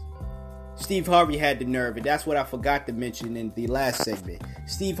says. Steve Harvey had the nerve, and that's what I forgot to mention in the last segment.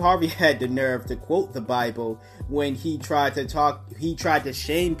 Steve Harvey had the nerve to quote the Bible when he tried to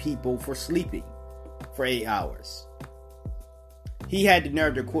shame people for sleeping for 8 hours. He had the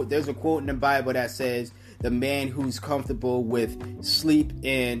nerve to quote, there's a quote in the Bible that says, the man who's comfortable with sleep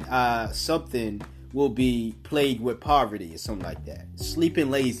and something will be plagued with poverty, or something like that. Sleep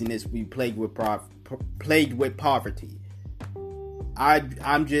and laziness will be plagued with poverty.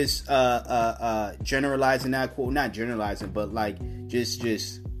 I'm just generalizing that quote, not generalizing, but like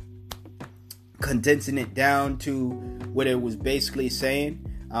just condensing it down to what it was basically saying.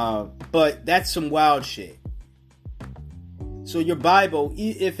 But that's some wild shit. So your Bible,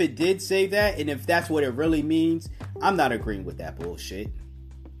 if it did say that, and if that's what it really means, I'm not agreeing with that bullshit.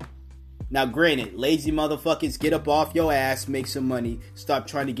 Now, granted, lazy motherfuckers, get up off your ass, make some money, stop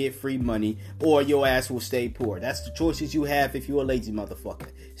trying to get free money, or your ass will stay poor. That's the choices you have if you're a lazy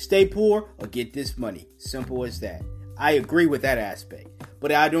motherfucker. Stay poor or get this money. Simple as that. I agree with that aspect.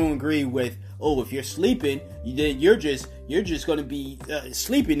 But I don't agree with, if you're sleeping, then you're just gonna be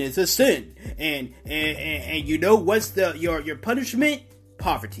sleeping is a sin, and you know what's your punishment?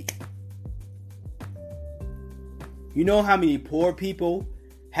 Poverty. You know how many poor people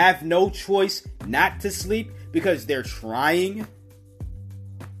have no choice not to sleep because they're trying?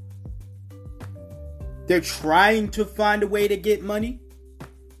 They're trying to find a way to get money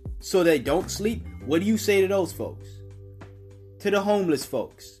so they don't sleep. What do you say to those folks? To the homeless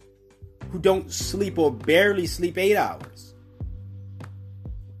folks who don't sleep or barely sleep 8 hours.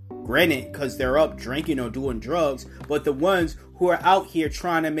 Granted, because they're up drinking or doing drugs, but the ones who are out here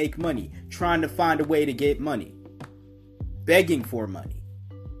trying to make money, trying to find a way to get money, begging for money,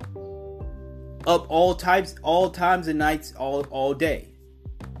 up all times and nights, all day,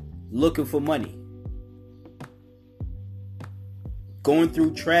 looking for money, going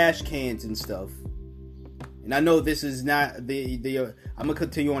through trash cans and stuff. And I know this is not I'm gonna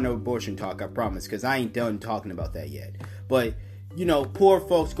continue on the abortion talk, I promise, because I ain't done talking about that yet. But poor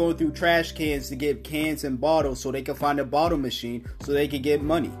folks going through trash cans to get cans and bottles so they can find a bottle machine so they can get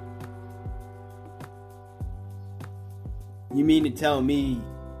money. You mean to tell me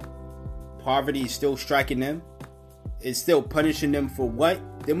poverty is still striking them? It's still punishing them for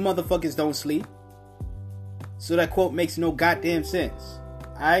what? Them motherfuckers don't sleep. So that quote makes no goddamn sense.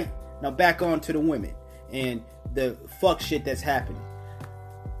 Alright? Now back on to the women and the fuck shit that's happening.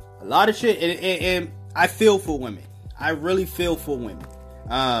 A lot of shit, and I feel for women. I really feel for women.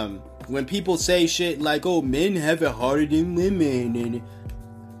 When people say shit like, men have it harder than women, and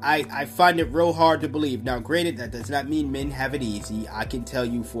I find it real hard to believe. Now, granted, that does not mean men have it easy. I can tell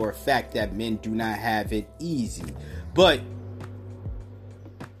you for a fact that men do not have it easy. But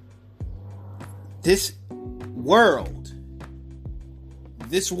This world,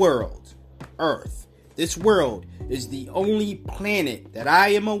 Earth, this world is the only planet that I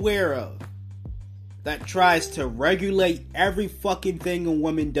am aware of that tries to regulate every fucking thing a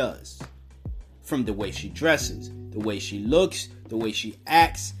woman does. From the way she dresses, the way she looks, the way she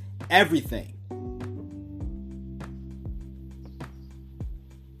acts, everything.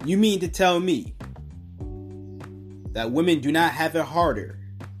 You mean to tell me that women do not have it harder?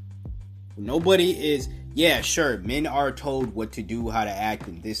 Nobody is, yeah, sure, men are told what to do, how to act,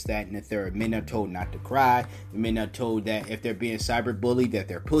 and this, that, and the third. Men are told not to cry. Men are told that if they're being cyberbullied, that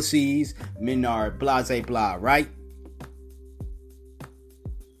they're pussies. Men are blah, blah, blah, right?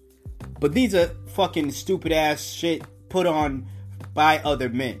 But these are fucking stupid ass shit put on by other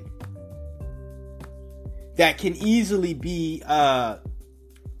men that can easily be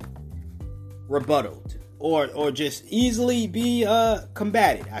rebutted or just easily be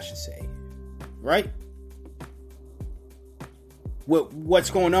combated, I should say. Right?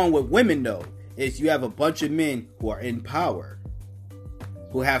 What's going on with women, though, is you have a bunch of men who are in power,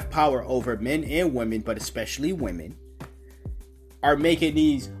 who have power over men and women, but especially women, are making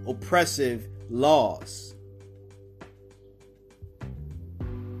these oppressive laws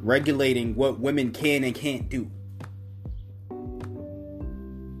regulating what women can and can't do.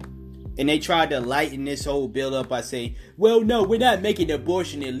 And they tried to lighten this whole bill up by saying, well, no, we're not making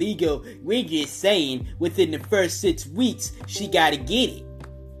abortion illegal. We're just saying within the first 6 weeks, she got to get it.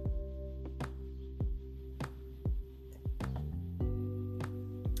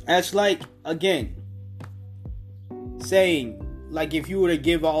 That's like, again, saying, like if you were to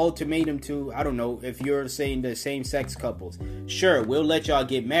give an ultimatum to, I don't know, if you're saying the same-sex couples, sure, we'll let y'all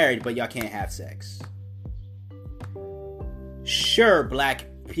get married, but y'all can't have sex. Sure, black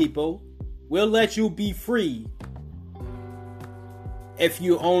people, we'll let you be free if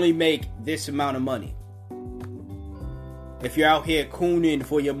you only make this amount of money. If you're out here cooning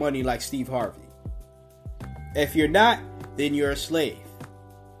for your money like Steve Harvey. If you're not, then you're a slave.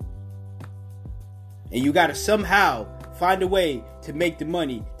 And you gotta somehow find a way to make the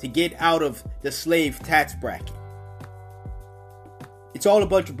money to get out of the slave tax bracket. It's all a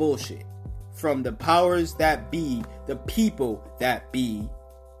bunch of bullshit. From the powers that be, the people that be,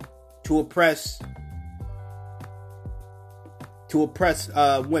 to oppress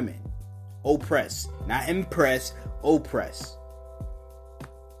women. Oppress. Not impress, oppress.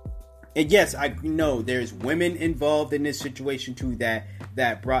 And yes, I know there's women involved in this situation too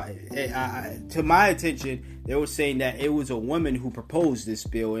that brought to my attention. They were saying that it was a woman who proposed this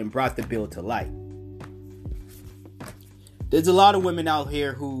bill and brought the bill to light. There's a lot of women out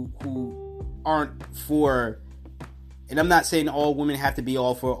here who aren't for, and I'm not saying all women have to be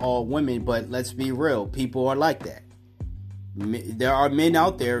all for all women, but let's be real, people are like that. There are men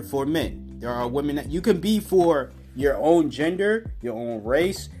out there for men. There are women that you can be for your own gender, your own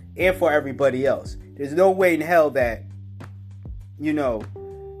race, and for everybody else. There's no way in hell that, I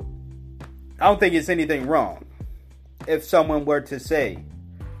don't think it's anything wrong if someone were to say,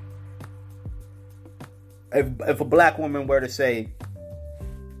 if a black woman were to say,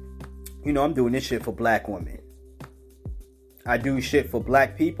 I'm doing this shit for black women. I do shit for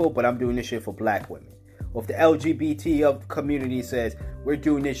black people, but I'm doing this shit for black women. Or if the LGBT community says, we're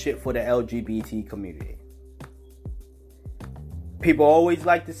doing this shit for the LGBT community. People always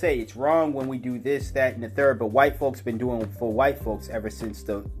like to say it's wrong when we do this, that, and the third, but white folks been doing it for white folks ever since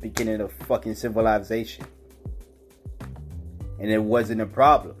the beginning of fucking civilization. And it wasn't a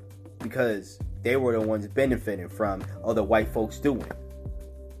problem because they were the ones benefiting from other white folks doing it.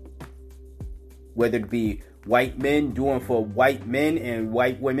 Whether it be white men doing for white men and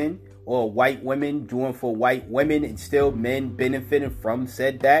white women, or white women doing for white women and still men benefiting from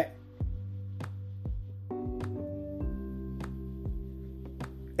said that.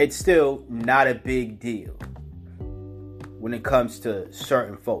 It's still not a big deal when it comes to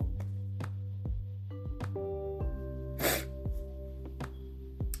certain folk.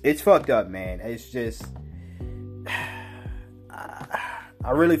 It's fucked up, man. It's just,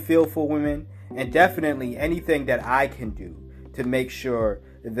 I really feel for women, and definitely anything that I can do to make sure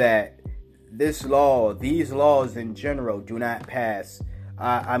that these laws in general do not pass,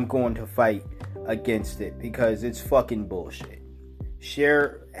 I'm going to fight against it because it's fucking bullshit.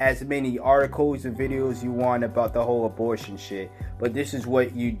 Share as many articles and videos you want about the whole abortion shit, but this is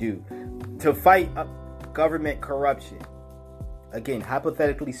what you do to fight government corruption. Again,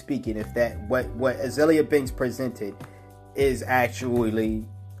 hypothetically speaking, if that what Azealia Banks presented is actually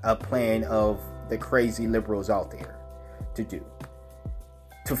a plan of the crazy liberals out there to do.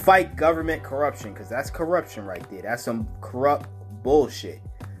 To fight government corruption, because that's corruption right there. That's some corrupt bullshit.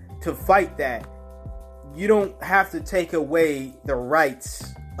 To fight that, you don't have to take away the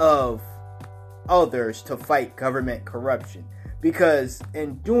rights of others to fight government corruption. Because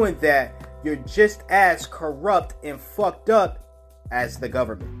in doing that, you're just as corrupt and fucked up as the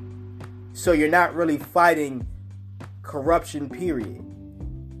government. So you're not really fighting corruption, period.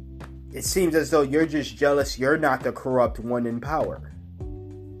 It seems as though you're just jealous you're not the corrupt one in power.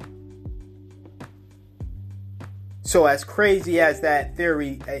 So as crazy as that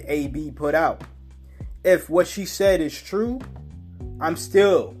theory AB put out, if what she said is true, I'm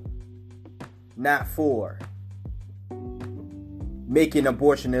still not for making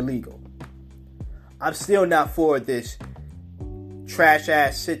abortion illegal. I'm still not for this trash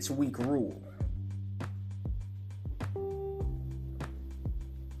ass 6-week rule.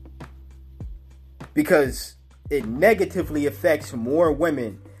 Because it negatively affects more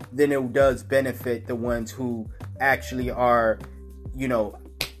women than it does benefit the ones who actually are,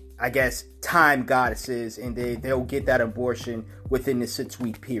 I guess, time goddesses, and they'll get that abortion within the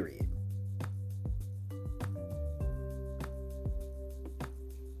 6-week period.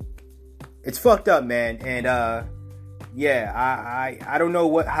 It's fucked up, man, and I don't know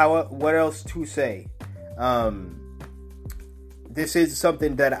what else to say. This is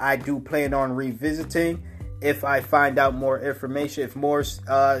something that I do plan on revisiting if I find out more information, if more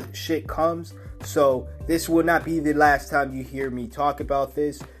shit comes. So this will not be the last time you hear me talk about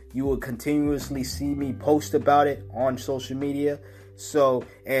this. You will continuously see me post about it on social media. So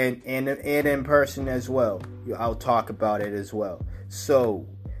and in person as well. I'll talk about it as well. So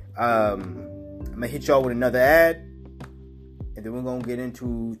I'm gonna hit y'all with another ad, and then we're gonna get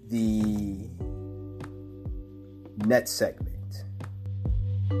into the next segment.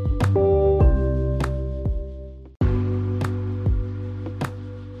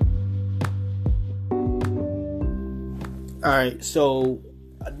 Alright, so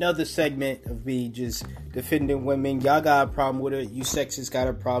another segment of me just defending women. Y'all got a problem with it. You sexists got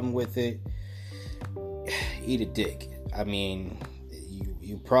a problem with it. Eat a dick. I mean,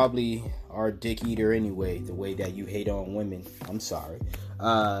 you probably are a dick eater anyway, the way that you hate on women. I'm sorry.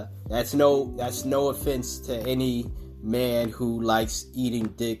 That's no offense to any man who likes eating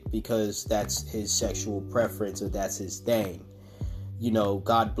dick because that's his sexual preference or that's his thing.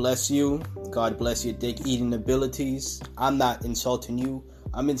 God bless you. God bless your dick eating abilities. I'm not insulting you.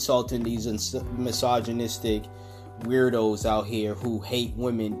 I'm insulting these misogynistic weirdos out here who hate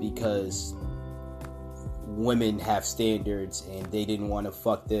women because women have standards and they didn't want to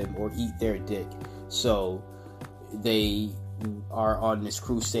fuck them or eat their dick. So they are on this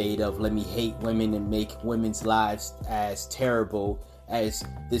crusade of let me hate women and make women's lives as terrible as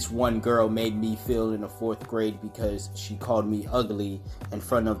this one girl made me feel in the 4th grade because she called me ugly in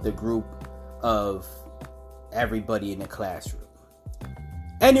front of the group of everybody in the classroom.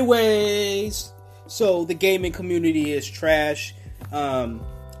 Anyways, so the gaming community is trash.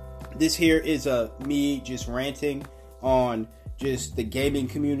 This here is me just ranting on just the gaming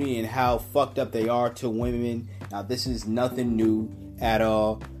community and how fucked up they are to women. Now, this is nothing new at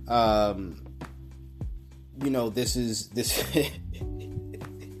all. This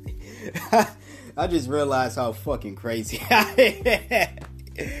I just realized how fucking crazy I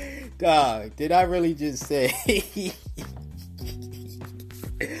am. Dog, did I really just say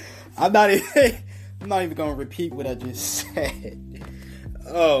I'm not even gonna repeat what I just said.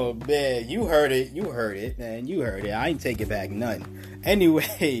 Oh man, you heard it, man. You heard it. I ain't taking back nothing.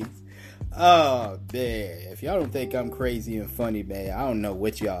 Anyways, oh man, if y'all don't think I'm crazy and funny, man, I don't know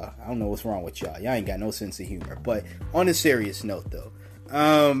what's wrong with y'all. Y'all ain't got no sense of humor. But on a serious note though,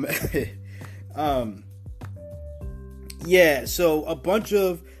 yeah, so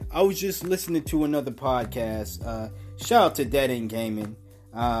I was just listening to another podcast, shout out to Dead End Gaming,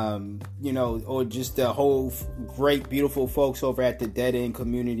 or just the whole great, beautiful folks over at the Dead End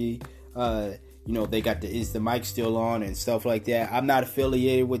community. They got is the mic still on and stuff like that. I'm not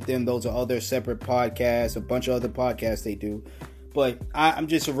affiliated with them. Those are other separate podcasts, a bunch of other podcasts they do. But I'm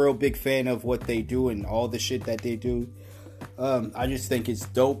just a real big fan of what they do and all the shit that they do. I just think it's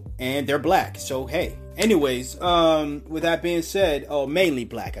dope, and they're black, so hey. Anyways, with that being said, mainly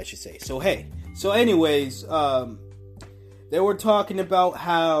black, I should say. So hey. So anyways, they were talking about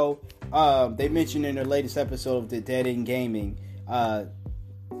how they mentioned in their latest episode of the Dead End Gaming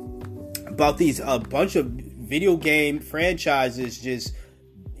about these a bunch of video game franchises just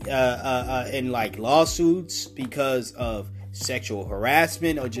in like lawsuits because of sexual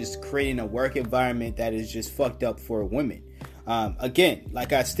harassment or just creating a work environment that is just fucked up for women. Again,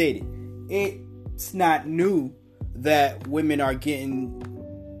 like I stated, it's not new that women are getting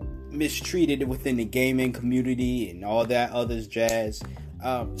mistreated within the gaming community and all that other jazz.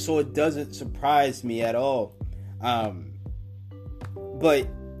 So it doesn't surprise me at all. But,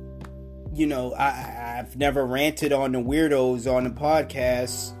 you know, I've never ranted on the weirdos on the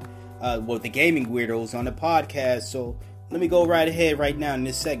podcast. The gaming weirdos on the podcast. So let me go right ahead right now in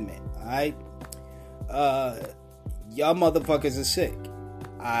this segment. Alright? Y'all motherfuckers are sick.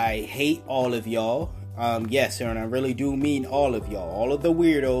 I hate all of y'all. Yes, and I really do mean all of y'all. All of the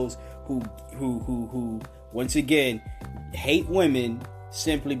weirdos who once again hate women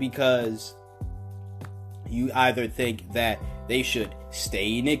simply because you either think that they should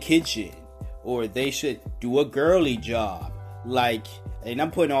stay in the kitchen or they should do a girly job. Like, and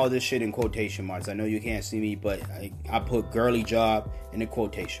I'm putting all this shit in quotation marks. I know you can't see me, but I put girly job in the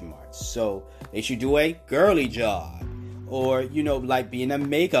quotation marks. So they should do a girly job. Or, you know, like being a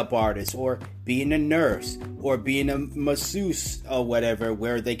makeup artist, or being a nurse, or being a masseuse, or whatever,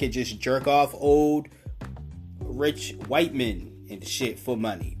 where they could just jerk off old, rich white men and shit for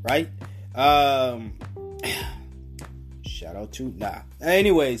money, right? Shout out to,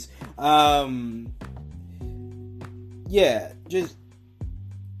 Anyways, yeah, just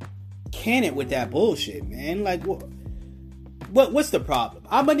can it with that bullshit, man. Like, what's the problem?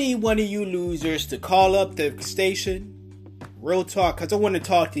 I'm gonna need one of you losers to call up the station. Real talk, because I want to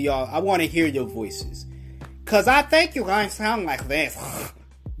talk to y'all. I want to hear your voices. Because I think you guys sound like this.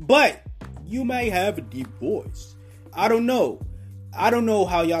 But you may have a deep voice. I don't know. I don't know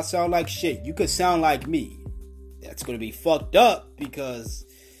how y'all sound like shit. You could sound like me. That's going to be fucked up, because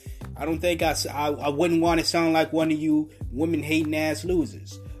I don't think I wouldn't want to sound like one of you women hating ass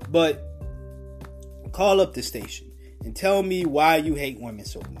losers. But call up the station and tell me why you hate women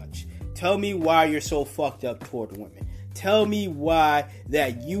so much. Tell me why you're so fucked up toward women. Tell me why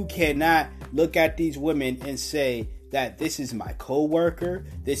that you cannot look at these women and say that this is my coworker,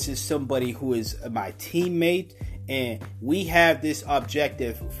 this is somebody who is my teammate, and we have this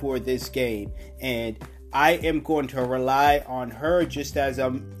objective for this game, and I am going to rely on her just as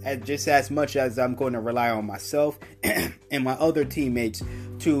much as I'm going to rely on myself and my other teammates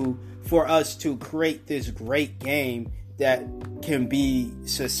for us to create this great game that can be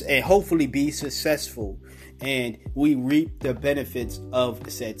and hopefully be successful, and we reap the benefits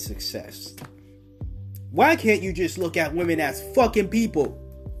of said success. Why can't you just look at women as fucking people?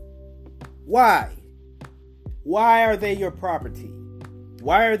 Why? Why are they your property?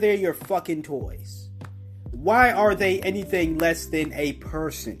 Why are they your fucking toys? Why are they anything less than a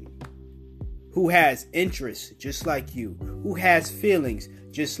person who has interests just like you, who has feelings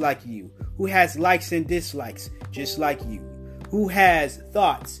just like you, who has likes and dislikes just like you, who has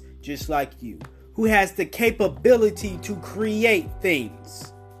thoughts just like you, who has the capability to create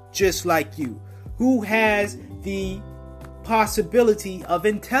things just like you, who has the possibility of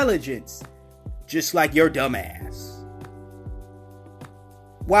intelligence just like your dumb ass?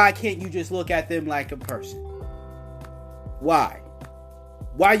 Why can't you just look at them like a person? Why?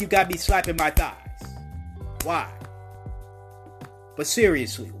 Why you got me slapping my thighs? Why? But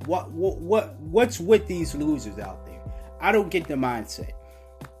seriously, what's with these losers out there? I don't get the mindset.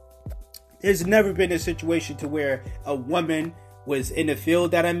 There's never been a situation to where a woman was in the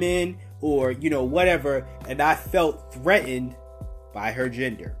field that I'm in, or, you know, whatever, and I felt threatened by her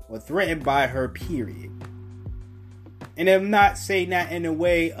gender, or threatened by her period. And I'm not saying that in a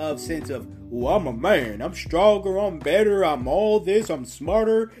way of sense of, well, I'm a man, I'm stronger, I'm better, I'm all this, I'm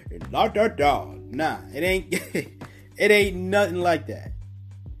smarter, and la-da-da. Nah, it ain't, it ain't nothing like that.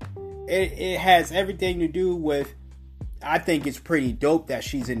 It has everything to do with, I think it's pretty dope that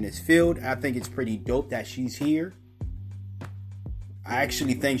she's in this field. I think it's pretty dope that she's here. I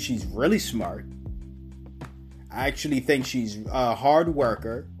actually think she's really smart. I actually think she's a hard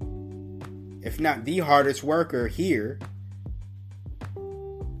worker, if not the hardest worker here.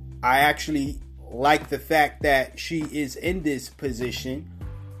 I actually like the fact that she is in this position,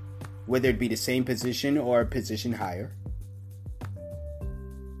 whether it be the same position or a position higher.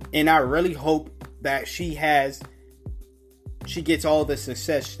 And I really hope that she gets all the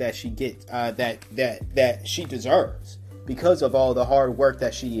success that she gets, that she deserves, because of all the hard work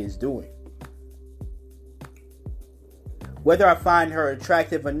that she is doing. Whether I find her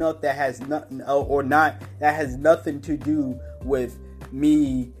attractive enough, that has nothing or not, that has nothing to do with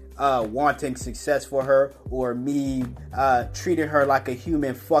me wanting success for her, or me treating her like a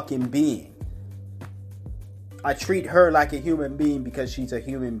human fucking being. I treat her like a human being because she's a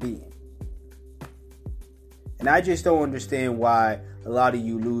human being. And I just don't understand why a lot of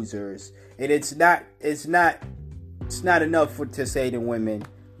you losers, and it's not enough to say to women,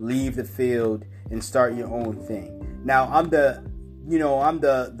 leave the field and start your own thing. Now I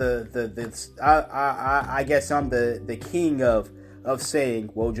guess I'm the king of of saying,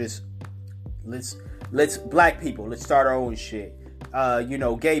 well, just let's black people, let's start our own shit.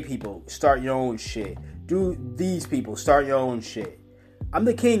 Gay people, start your own shit. Do these people, start your own shit. I'm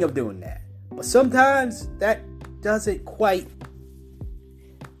the king of doing that. But sometimes that doesn't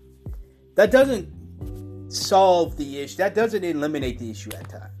solve the issue. That doesn't eliminate the issue at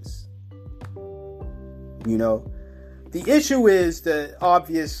times. The issue is the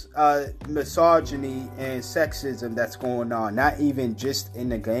obvious misogyny and sexism that's going on, not even just in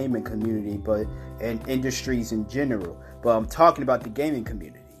the gaming community, but in industries in general. But I'm talking about the gaming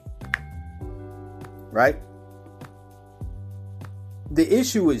community, right? The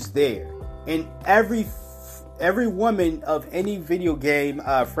issue is there, and every woman of any video game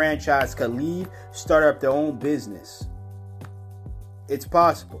franchise could start up their own business. It's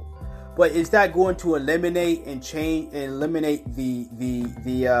possible. But is that going to eliminate and eliminate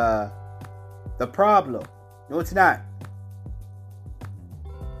the problem? No, it's not.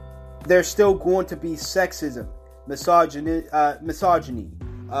 There's still going to be sexism, misogyny.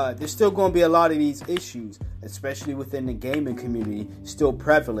 There's still going to be a lot of these issues, especially within the gaming community, still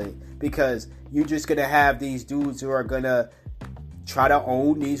prevalent, because you're just going to have these dudes who are going to try to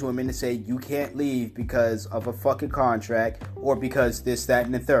own these women and say you can't leave because of a fucking contract or because this, that,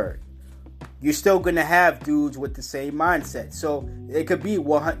 and the third. You're still going to have dudes with the same mindset. So it could be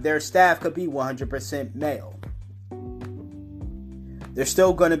their staff could be 100% male. There's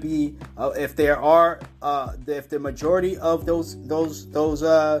still going to be if the majority of those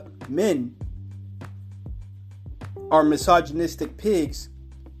men are misogynistic pigs,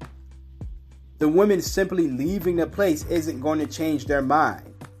 the women simply leaving the place isn't going to change their mind.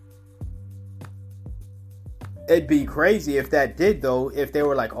 It'd be crazy if that did, though, if they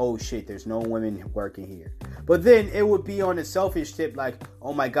were like, oh shit, there's no women working here. But then it would be on a selfish tip, like,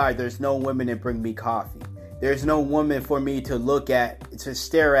 oh my god, there's no women to bring me coffee. There's no woman for me to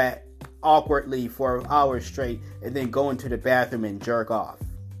stare at awkwardly for hours straight and then go into the bathroom and jerk off.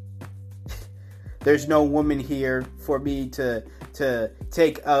 There's no woman here for me to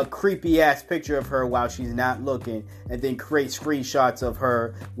take a creepy ass picture of her while she's not looking and then create screenshots of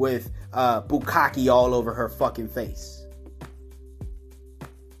her with bukkake all over her fucking face.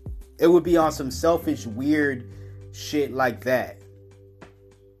 It would be on some selfish, weird shit like that.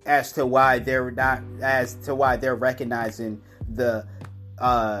 As to why they're recognizing the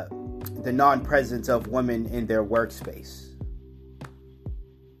non-presence of women in their workspace.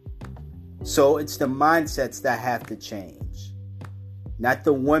 So it's the mindsets that have to change. Not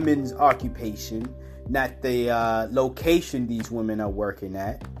the women's occupation, not the location these women are working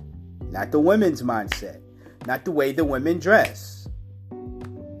at, not the women's mindset, not the way the women dress,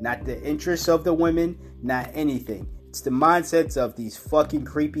 not the interests of the women, not anything. It's the mindsets of these fucking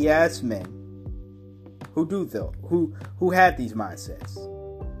creepy ass men who have these mindsets.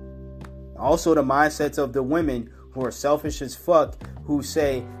 Also the mindsets of the women who are selfish as fuck, who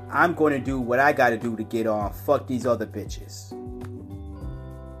say, I'm going to do what I got to do to get on. Fuck these other bitches.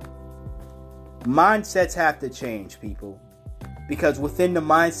 Mindsets have to change, people. Because within the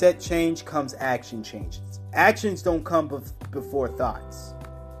mindset change comes action changes. Actions don't come before thoughts.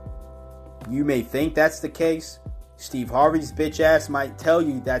 You may think that's the case. Steve Harvey's bitch ass might tell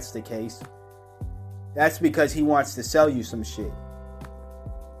you that's the case. That's because he wants to sell you some shit.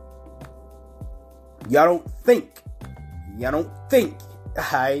 Y'all don't think.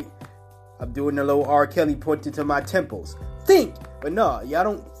 Alright? I'm doing a little R. Kelly pointing to my temples. Think! But no, y'all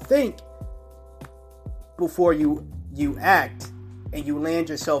don't think before you act and you land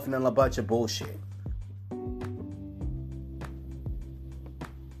yourself in a bunch of bullshit.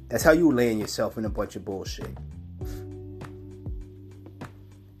 That's how you land yourself in a bunch of bullshit.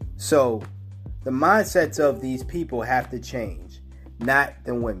 So, the mindsets of these people have to change, not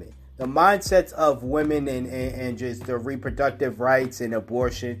the women. The mindsets of women and just their reproductive rights and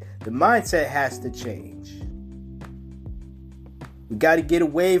abortion, the mindset has to change. We got to get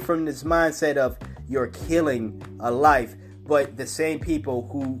away from this mindset of you're killing a life, but the same people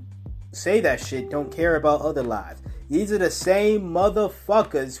who say that shit don't care about other lives. These are the same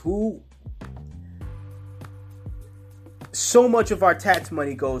motherfuckers who... So much of our tax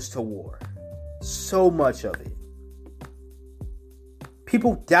money goes to war. So much of it.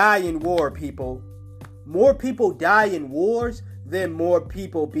 People die in war, people. More people die in wars than more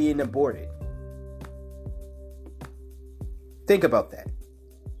people being aborted. Think about that.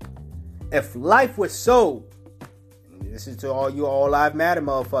 If life was so... This is to all you all live matter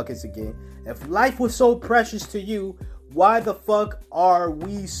motherfuckers again. If life was so precious to you, why the fuck are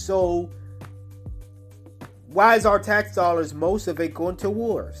we so... Why is our tax dollars, most of it, going to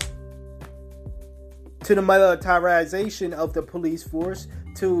wars? to the militarization of the police force,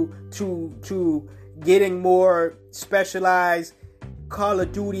 to getting more specialized Call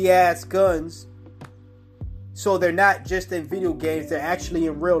of Duty ass guns, so they're not just in video games, they're actually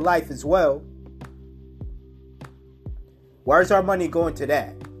in real life as well. Where's our money going to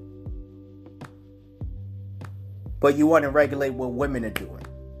that? But you want to regulate what women are doing.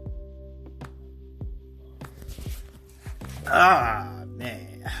 Ah,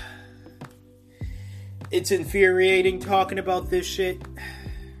 man. It's infuriating talking about this shit.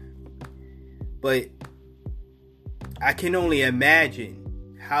 But I can only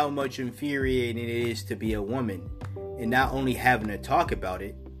imagine how much infuriating it is to be a woman and not only having to talk about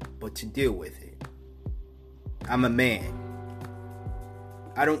it, but to deal with it. I'm a man.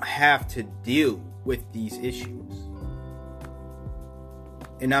 I don't have to deal with these issues.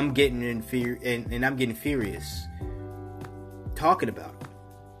 And I'm getting and I'm getting furious talking about it.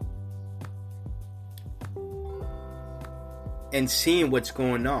 And seeing what's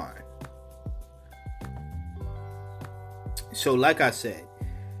going on. So like I said,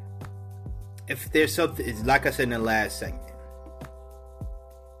 if there's something, like I said in the last segment,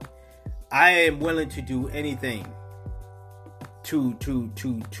 I am willing to do anything to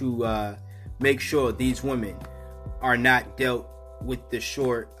make sure these women are not dealt with the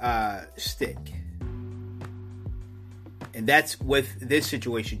short stick. And that's with this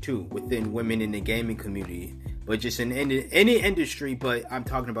situation too, within women in the gaming community, but just in any industry, but I'm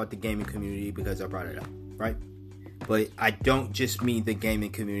talking about the gaming community because I brought it up, right? But I don't just mean the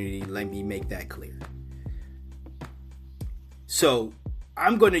gaming community, let me make that clear. So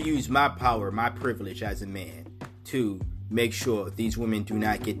I'm going to use my power, my privilege as a man to make sure these women do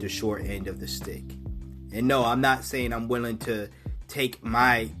not get the short end of the stick. And no, I'm not saying I'm willing to take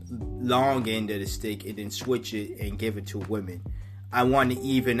my long end of the stick and then switch it and give it to women. I want to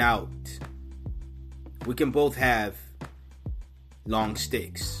even out. We can both have long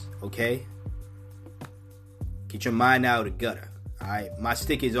sticks, okay? Get your mind out of the gutter. Alright, my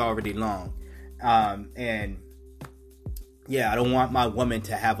stick is already long. And yeah, I don't want my woman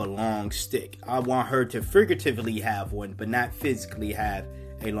to have a long stick. I want her to figuratively have one, but not physically have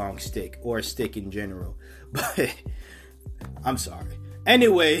a long stick or a stick in general. But I'm sorry.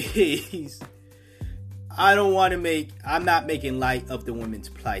 Anyways, I'm not making light of the women's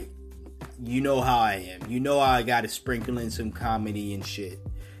plight. You know how I am. You know how I gotta sprinkle in some comedy and shit.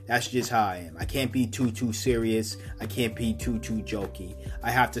 That's just how I am. I can't be too serious. I can't be too jokey. I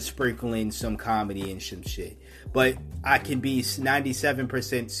have to sprinkle in some comedy and some shit. But I can be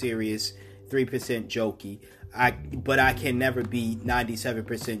 97% serious, 3% jokey. But I can never be 97%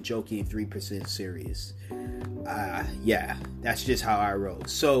 jokey and 3% serious. Yeah, that's just how I roll.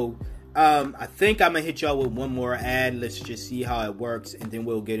 So, I think I'm gonna hit y'all with one more ad. Let's just see how it works, and then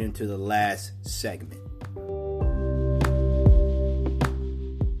we'll get into the last segment.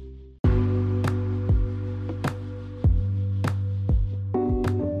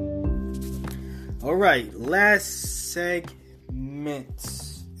 All right, last segment.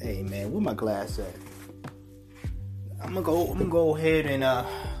 Hey man, where my glass at? I'm gonna go ahead and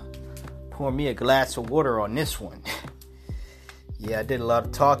pour me a glass of water on this one. Yeah, I did a lot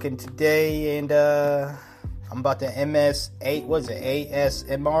of talking today, and I'm about to ASMR,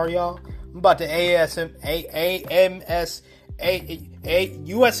 y'all. I'm about to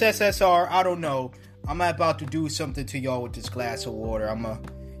USSR. I don't know. I'm about to do something to y'all with this glass of water.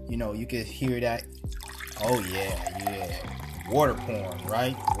 You can hear that. Oh yeah. Water porn,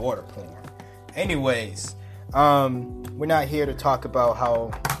 right? Water porn. Anyways, we're not here to talk about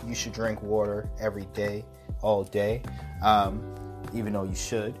how you should drink water every day, all day. Even though you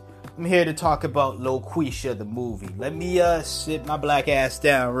should. I'm here to talk about Loquisha, the movie. Let me sit my black ass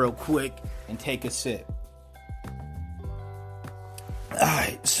down real quick and take a sip.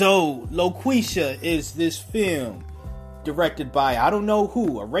 Alright, so Loquisha is this film directed by I don't know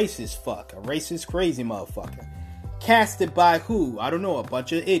who, a racist crazy motherfucker. Casted by who? I don't know, a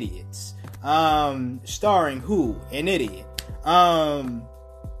bunch of idiots. Starring who? An idiot.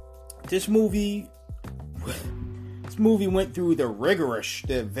 This movie went through the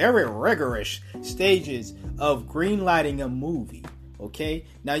very rigorous stages of greenlighting a movie. Okay?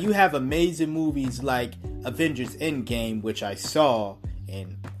 Now you have amazing movies like Avengers Endgame, which I saw,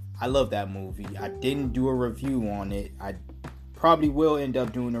 and I love that movie. I didn't do a review on it. I probably will end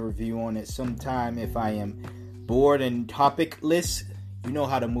up doing a review on it sometime if I am bored and topicless. You know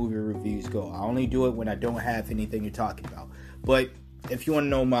how the movie reviews go. I only do it when I don't have anything to talk about. But if you want to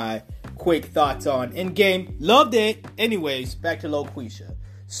know my quick thoughts on Endgame, loved it. Anyways, back to Loquisha.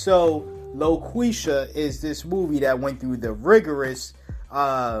 So, Loquisha is this movie that went through the rigorous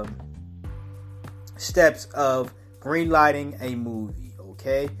steps of greenlighting a movie,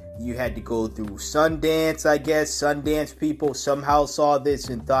 okay? You had to go through Sundance, I guess. Sundance people somehow saw this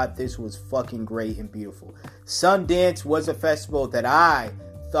and thought this was fucking great and beautiful. Sundance was a festival that I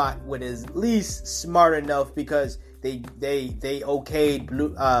thought was at least smart enough because they okayed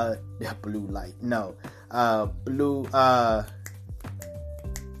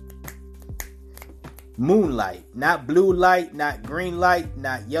Moonlight. Not blue light, not green light,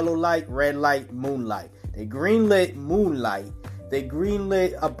 not yellow light, red light, moonlight. They greenlit Moonlight. They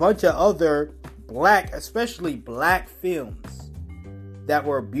greenlit a bunch of other black, especially black films that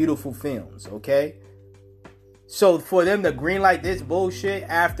were beautiful films, okay? So for them to greenlight this bullshit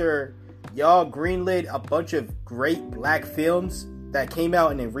after y'all greenlit a bunch of great black films that came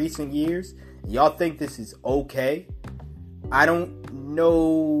out in the recent years, y'all think this is okay? I don't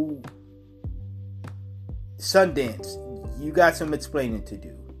know. Sundance, you got some explaining to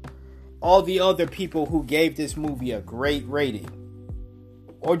do. All the other people who gave this movie a great rating,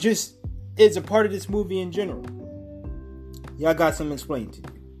 or just is a part of this movie in general, y'all got some explaining to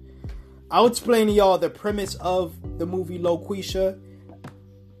do. I'll explain to y'all the premise of the movie Loquisha.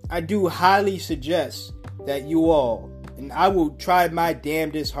 I do highly suggest that you all, and I will try my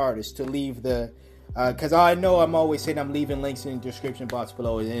damnedest hardest to leave the, because I know I'm always saying I'm leaving links in the description box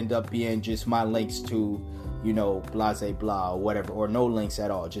below. It end up being just my links to, you know, blase blah or whatever, or no links at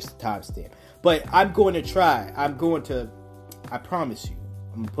all, just a timestamp. But I'm going to try. I promise you.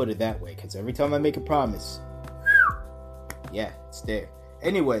 I'm going to put it that way, because every time I make a promise, yeah, it's there.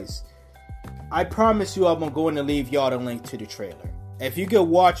 Anyways, I promise you I'm going to leave y'all the link to the trailer. If you could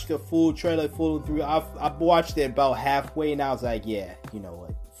watch the full trailer through, I've watched it about halfway, and I was like, yeah, you know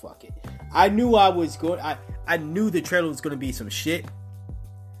what, fuck it. I knew I knew the trailer was going to be some shit.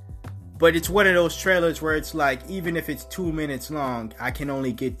 But it's one of those trailers where it's like, even if it's 2 minutes long, I can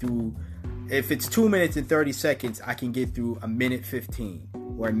only get through, if it's 2 minutes and 30 seconds, I can get through a minute 15,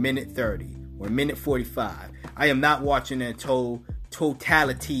 or a minute 30, or a minute 45. I am not watching a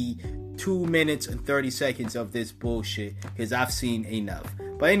totality 2 minutes and 30 seconds of this bullshit, because I've seen enough.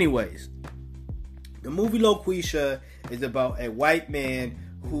 But anyways, the movie Loquisha is about a white man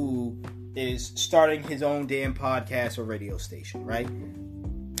who is starting his own damn podcast or radio station, right?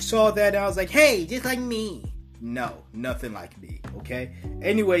 Saw that and I was like, hey, just like me. No, nothing like me, okay?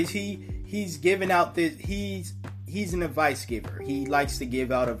 Anyways, he's giving out this, he's an advice giver. He likes to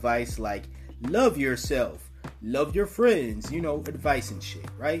give out advice like, love yourself, love your friends, you know, advice and shit,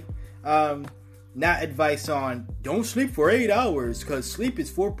 right? Not advice on, don't sleep for 8 hours, because sleep is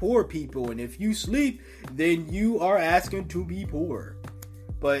for poor people, and if you sleep, then you are asking to be poor.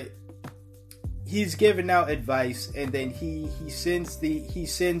 But he's giving out advice, and then he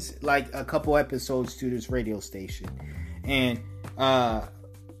sends like a couple episodes to this radio station, and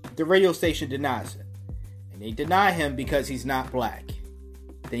the radio station denies him, and they deny him because he's not black.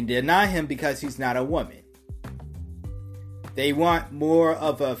 They deny him because he's not a woman. They want more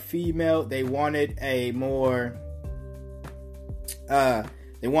of a female. They wanted a more. They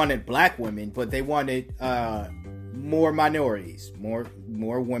wanted black women, but they wanted more minorities, more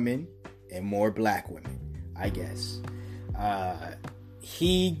women. And more black women, I guess.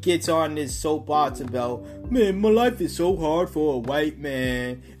 He gets on this soapbox about, man, my life is so hard for a white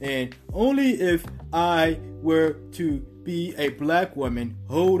man, and only if I were to be a black woman,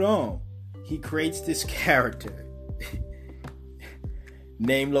 hold on. He creates this character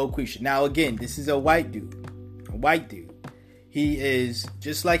named Loquisha. Now again, this is a white dude. He is,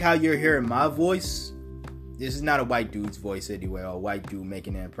 just like how you're hearing my voice, this is not a white dude's voice anyway, or a white dude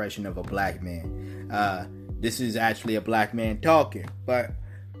making an impression of a black man. This is actually a black man talking. But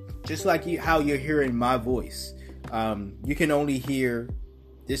just like how you're hearing my voice, you can only hear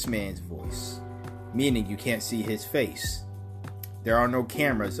this man's voice, meaning you can't see his face. There are no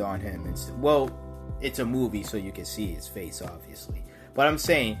cameras on him. It's a movie, so you can see his face, obviously. But I'm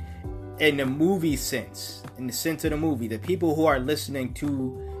saying, in the movie sense, in the sense of the movie, the people who are listening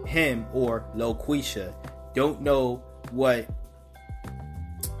to him or Loquisha don't know what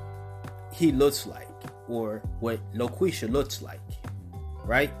he looks like or what Loquisha looks like,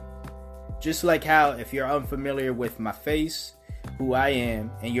 right? Just like how if you're unfamiliar with my face, who I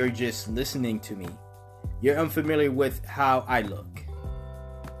am, and you're just listening to me, you're unfamiliar with how I look.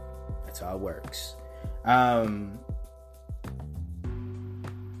 That's how it works.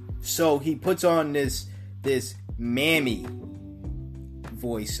 So he puts on this mammy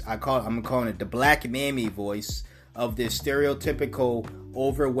voice. I'm calling it the black mammy voice of this stereotypical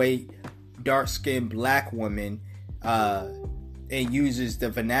overweight, dark-skinned black woman, and uses the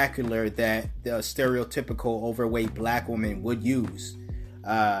vernacular that the stereotypical overweight black woman would use.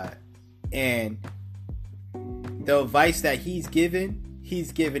 And the advice that he's given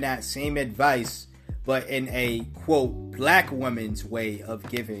that same advice, but in a, quote, black woman's way of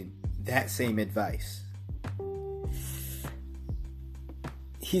giving that same advice.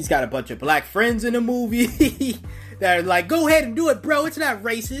 He's got a bunch of black friends in the movie that are like, go ahead and do it, bro. It's not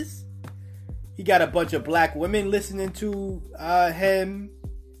racist. He got a bunch of black women listening to him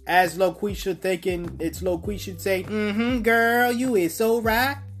as Loquisha, thinking it's Loquisha saying, girl, you is so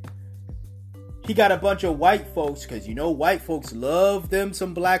right. He got a bunch of white folks, because you know white folks love them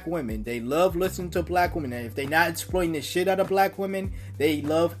some black women. They love listening to black women. And if they not exploiting the shit out of black women, they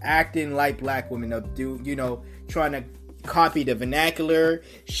love acting like black women. Trying to copy the vernacular,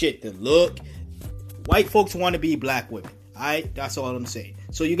 shit, the look. White folks want to be black women. Alright? That's all I'm saying.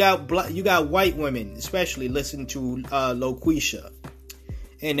 So you got white women, especially, listen to Loquisha.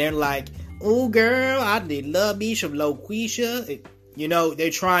 And they're like, oh girl, I did love me some Loquisha. They're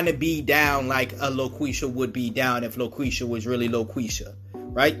trying to be down like a Loquisha would be down if Loquisha was really Loquisha,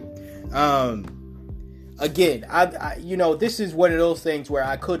 right? Again, I this is one of those things where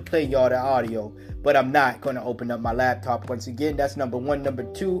I could play y'all the audio, but I'm not going to open up my laptop once again. That's number one. Number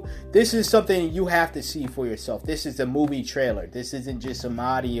two, this is something you have to see for yourself. This is a movie trailer. This isn't just some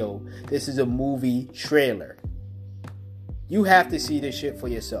audio. This is a movie trailer. You have to see this shit for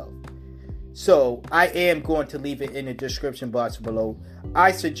yourself. So, I am going to leave it in the description box below.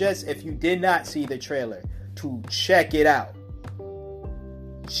 I suggest, if you did not see the trailer, to check it out.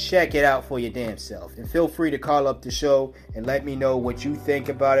 Check it out for your damn self. And feel free to call up the show and let me know what you think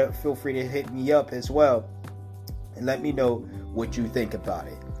about it. Feel free to hit me up as well and let me know what you think about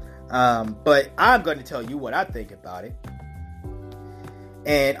it. But I'm going to tell you what I think about it.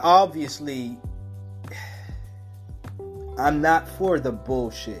 And obviously, I'm not for the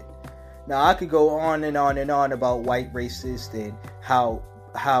bullshit. Now, I could go on and on and on about white racist and how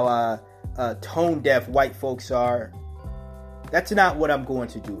tone deaf white folks are. That's not what I'm going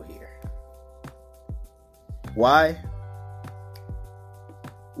to do here. Why?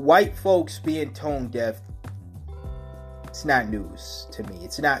 White folks being tone deaf, it's not news to me.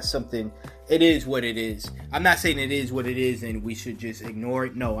 It's not something, it is what it is. I'm not saying it is what it is and we should just ignore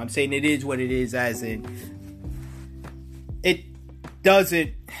it. No, I'm saying it is what it is, as in, it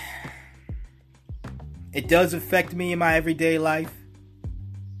does affect me in my everyday life,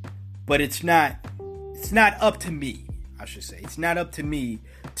 but it's not up to me, I should say. It's not up to me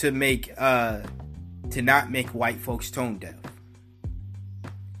to not make white folks tone deaf.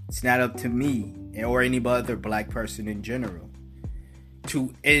 It's not up to me or any other black person in general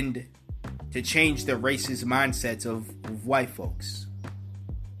to change the racist mindsets of white folks.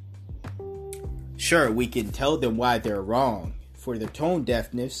 Sure, we can tell them why they're wrong for their tone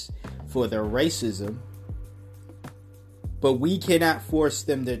deafness, for their racism, but we cannot force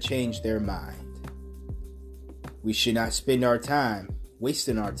them to change their mind. We should not spend our time,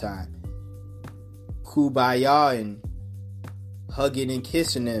 wasting our time, kumbaya and hugging and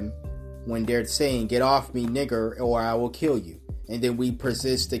kissing them when they're saying, get off me, nigger, or I will kill you. And then we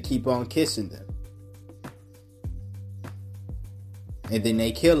persist to keep on kissing them. And then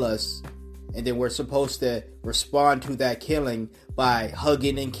they kill us. And then we're supposed to respond to that killing by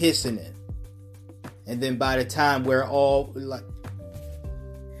hugging and kissing them. And then by the time we're all like,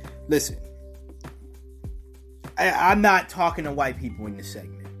 listen, I'm not talking to white people in this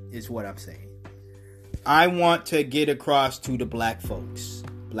segment, is what I'm saying. I want to get across to the black folks,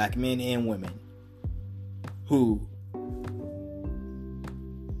 black men and women, who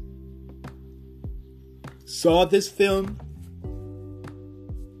saw this film.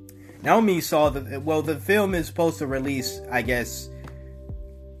 Naomi saw the film is supposed to release, I guess,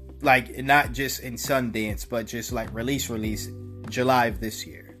 like, not just in Sundance, but just like release July of this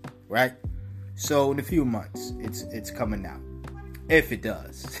year, right? So in a few months, it's coming out, if it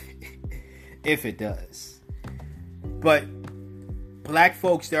does. If it does. But black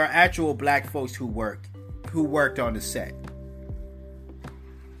folks, there are actual black folks who worked on the set.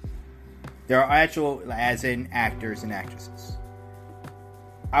 There are actual, as in actors and actresses.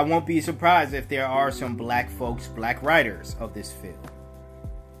 I won't be surprised if there are some black folks, black writers of this film.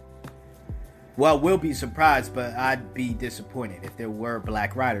 Well, we'll be surprised, but I'd be disappointed if there were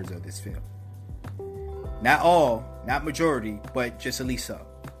black writers of this film. Not all, not majority, but just at least some.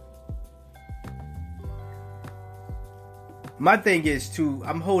 My thing is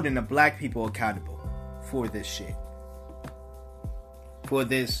I'm holding the black people accountable for this shit. For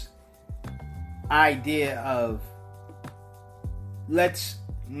this idea of, let's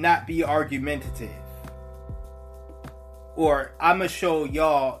not be argumentative. Or I'm going to show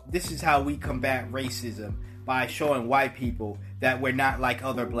y'all, this is how we combat racism, by showing white people that we're not like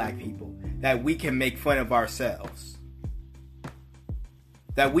other black people. that we can make fun of ourselves.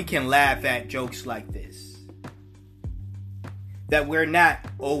 That we can laugh at jokes like this. That we're not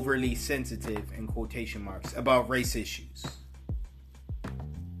overly sensitive, in quotation marks, about race issues.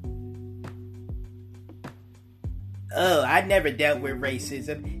 Oh, I never dealt with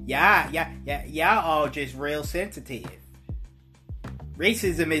racism. Y'all all just real sensitive.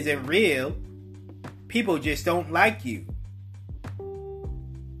 Racism isn't real. People just don't like you.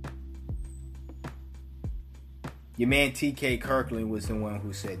 Your man T.K. Kirkland was the one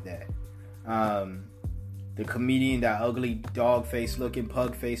who said that. The comedian, that ugly dog face looking,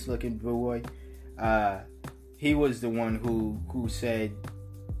 pug face looking boy, he was the one who said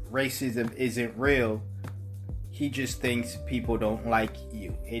racism isn't real. He just thinks people don't like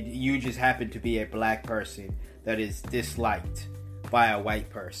you. You just happen to be a black person that is disliked by a white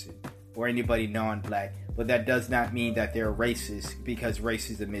person or anybody non-black. But that does not mean that they're racist, because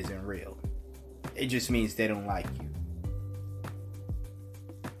racism isn't real. It just means they don't like you.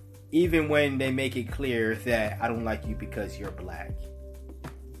 Even when they make it clear that I don't like you because you're black.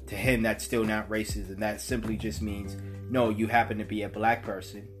 To him, that's still not racism. That simply just means, no, you happen to be a black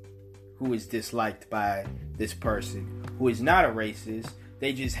person who is disliked by this person who is not a racist.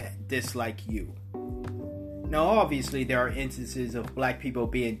 They just dislike you. Now, obviously, there are instances of black people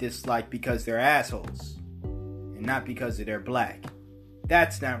being disliked because they're assholes and not because they're black.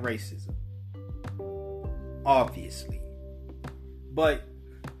 That's not racism. Obviously. But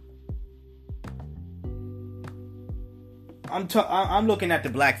I'm looking at the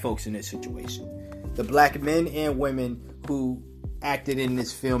black folks in this situation. The black men and women who acted in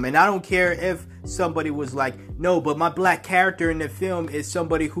this film. And I don't care if somebody was like, no, but my black character in the film is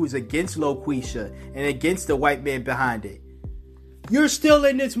somebody who's against Loquisha and against the white man behind it. You're still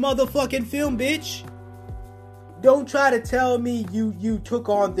in this motherfucking film, bitch. Don't try to tell me you took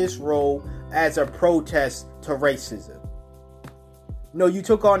on this role as a protest to racism. No, you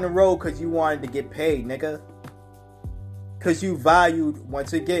took on the role because you wanted to get paid, nigga. Because you valued,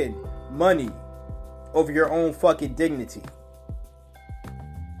 once again, money over your own fucking dignity.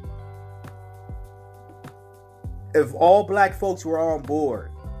 If all black folks were on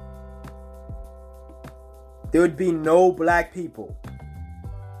board, there would be no black people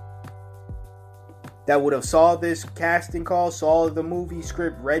that would have saw this casting call, saw the movie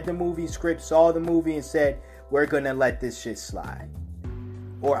script, read the movie script, saw the movie and said, we're going to let this shit slide.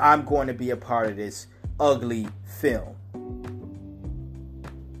 Or I'm going to be a part of this ugly film.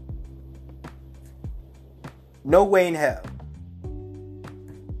 No way in hell.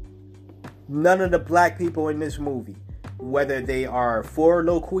 None of the black people in this movie, whether they are for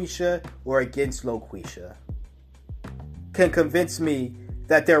Loquisha or against Loquisha, can convince me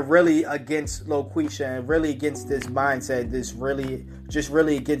that they're really against Loquisha and really against this mindset,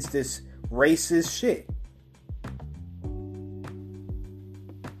 really against this racist shit.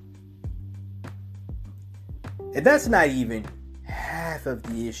 And that's not even half of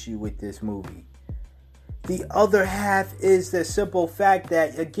the issue with this movie. The other half is the simple fact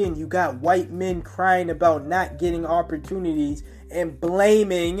that, again, you got white men crying about not getting opportunities and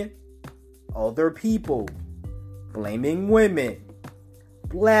blaming other people. Blaming women.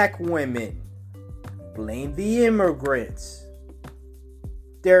 Black women. Blame the immigrants.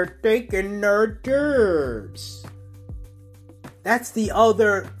 They're taking their jobs. That's the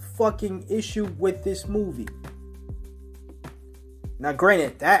other fucking issue with this movie. Now,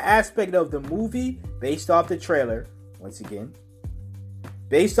 granted, that aspect of the movie, based off the trailer, once again,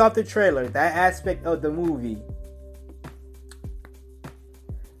 based off the trailer, that aspect of the movie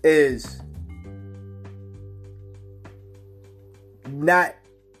is not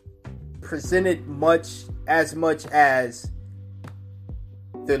presented as much as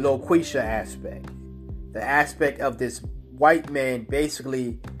the Loquisha aspect. The aspect of this white man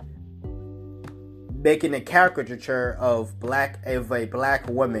basically making a caricature of a black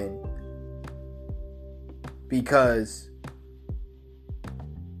woman because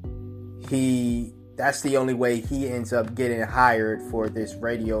that's the only way he ends up getting hired for this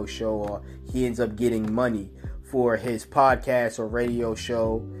radio show, or he ends up getting money for his podcast or radio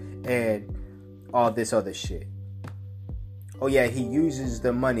show and all this other shit. Oh yeah, he uses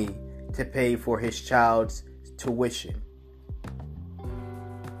the money to pay for his child's tuition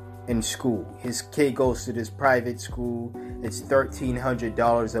in school. His kid goes to this private school. It's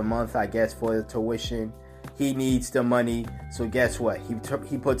 $1,300 a month, I guess, for the tuition. He needs the money, so guess what?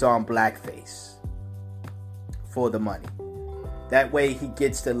 He puts on blackface for the money. That way he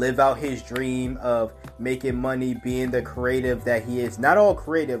gets to live out his dream of making money, being the creative that he is. Not all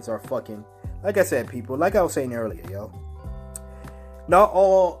creatives are fucking, like I said, people, like I was saying earlier, yo. Not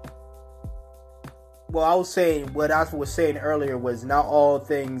all I was saying, what I was saying earlier was not all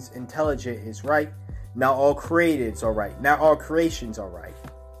things intelligent is right. Not all creatives are right. Not all creations are right.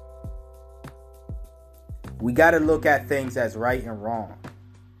 We got to look at things as right and wrong.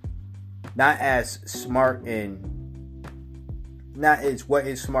 Not as smart and... Not as what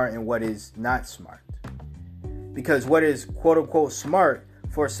is smart and what is not smart. Because what is quote-unquote smart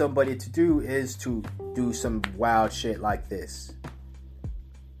for somebody to do is to do some wild shit like this.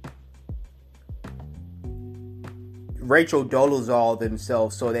 Rachel Dolezal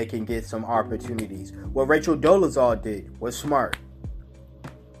themselves so they can get some opportunities. What Rachel Dolezal did was smart.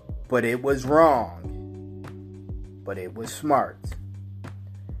 But it was wrong. But it was smart.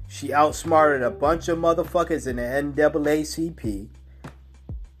 She outsmarted a bunch of motherfuckers in the NAACP.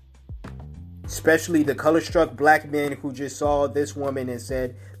 Especially the color-struck black men who just saw this woman and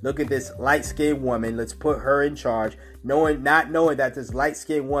said, look at this light-skinned woman, let's put her in charge. Not knowing that this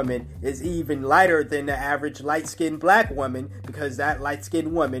light-skinned woman is even lighter than the average light-skinned black woman, because that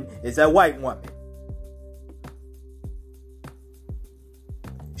light-skinned woman is a white woman.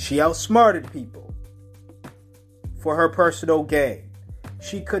 She outsmarted people for her personal gain.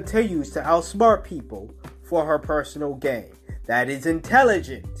 She continues to outsmart people for her personal gain. That is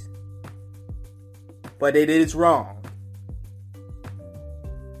intelligent. But it is wrong.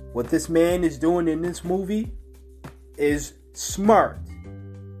 What this man is doing in this movie is smart.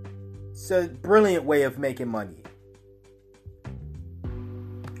 It's a brilliant way of making money.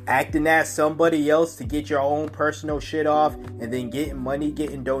 Acting as somebody else to get your own personal shit off, and then getting money,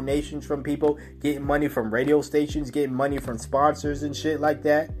 getting donations from people, getting money from radio stations, getting money from sponsors and shit like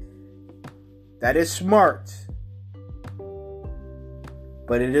that. That is smart.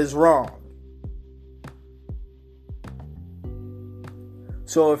 But it is wrong.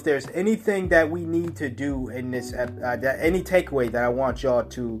 So if there's anything that we need to do in this, any takeaway that I want y'all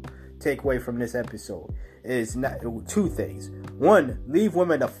to take away from this episode is two things. One, leave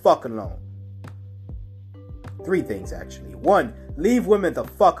women the fuck alone. Three things, actually. One, leave women the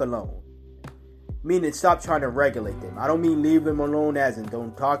fuck alone. Meaning stop trying to regulate them. I don't mean leave them alone as in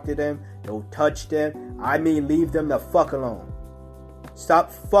don't talk to them, don't touch them. I mean leave them the fuck alone. Stop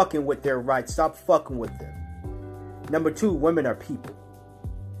fucking with their rights. Stop fucking with them. Number two, women are people.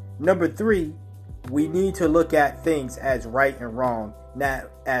 Number three, we need to look at things as right and wrong, not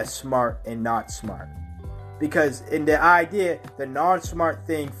as smart and not smart. Because in the idea, the non-smart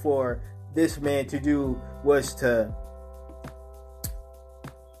thing for this man to do was to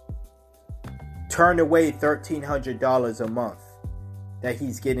turn away $1,300 a month that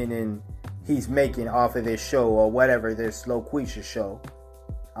he's making off of this show or whatever, this Loquisha show.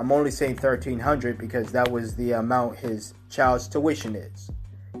 I'm only saying $1,300 because that was the amount his child's tuition is.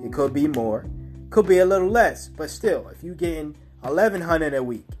 It could be more, could be a little less, but still, if you're getting $1,100 a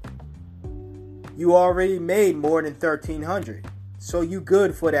week, you already made more than $1,300, so you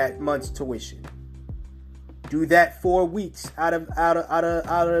good for that month's tuition. Do that 4 weeks out of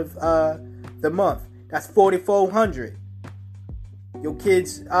the month. That's $4,400. Your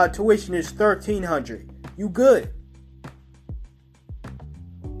kid's tuition is $1,300. You good.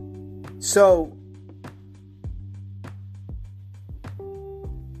 So.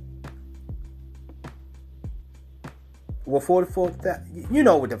 Well, 44, you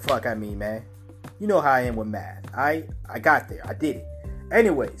know what the fuck I mean, man. You know how I am with math. I got there. I did it.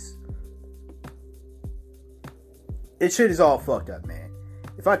 Anyways. This shit is all fucked up, man.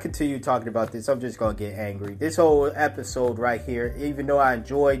 If I continue talking about this, I'm just going to get angry. This whole episode right here, even though I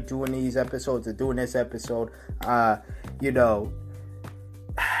enjoyed doing these episodes or doing this episode, I'm going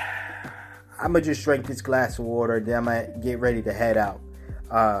to just drink this glass of water, then I'm going to get ready to head out.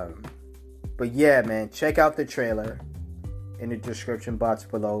 But yeah, man, check out the trailer in the description box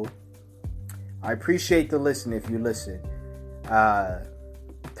below. I appreciate the listen if you listen.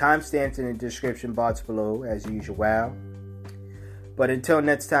 Timestamps in the description box below as usual. But until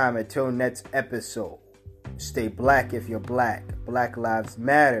next time, until next episode, stay black if you're black. Black lives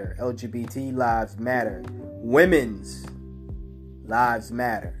matter. LGBT lives matter. Women's lives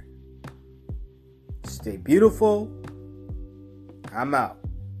matter. Stay beautiful. I'm out.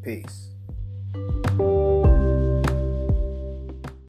 Peace.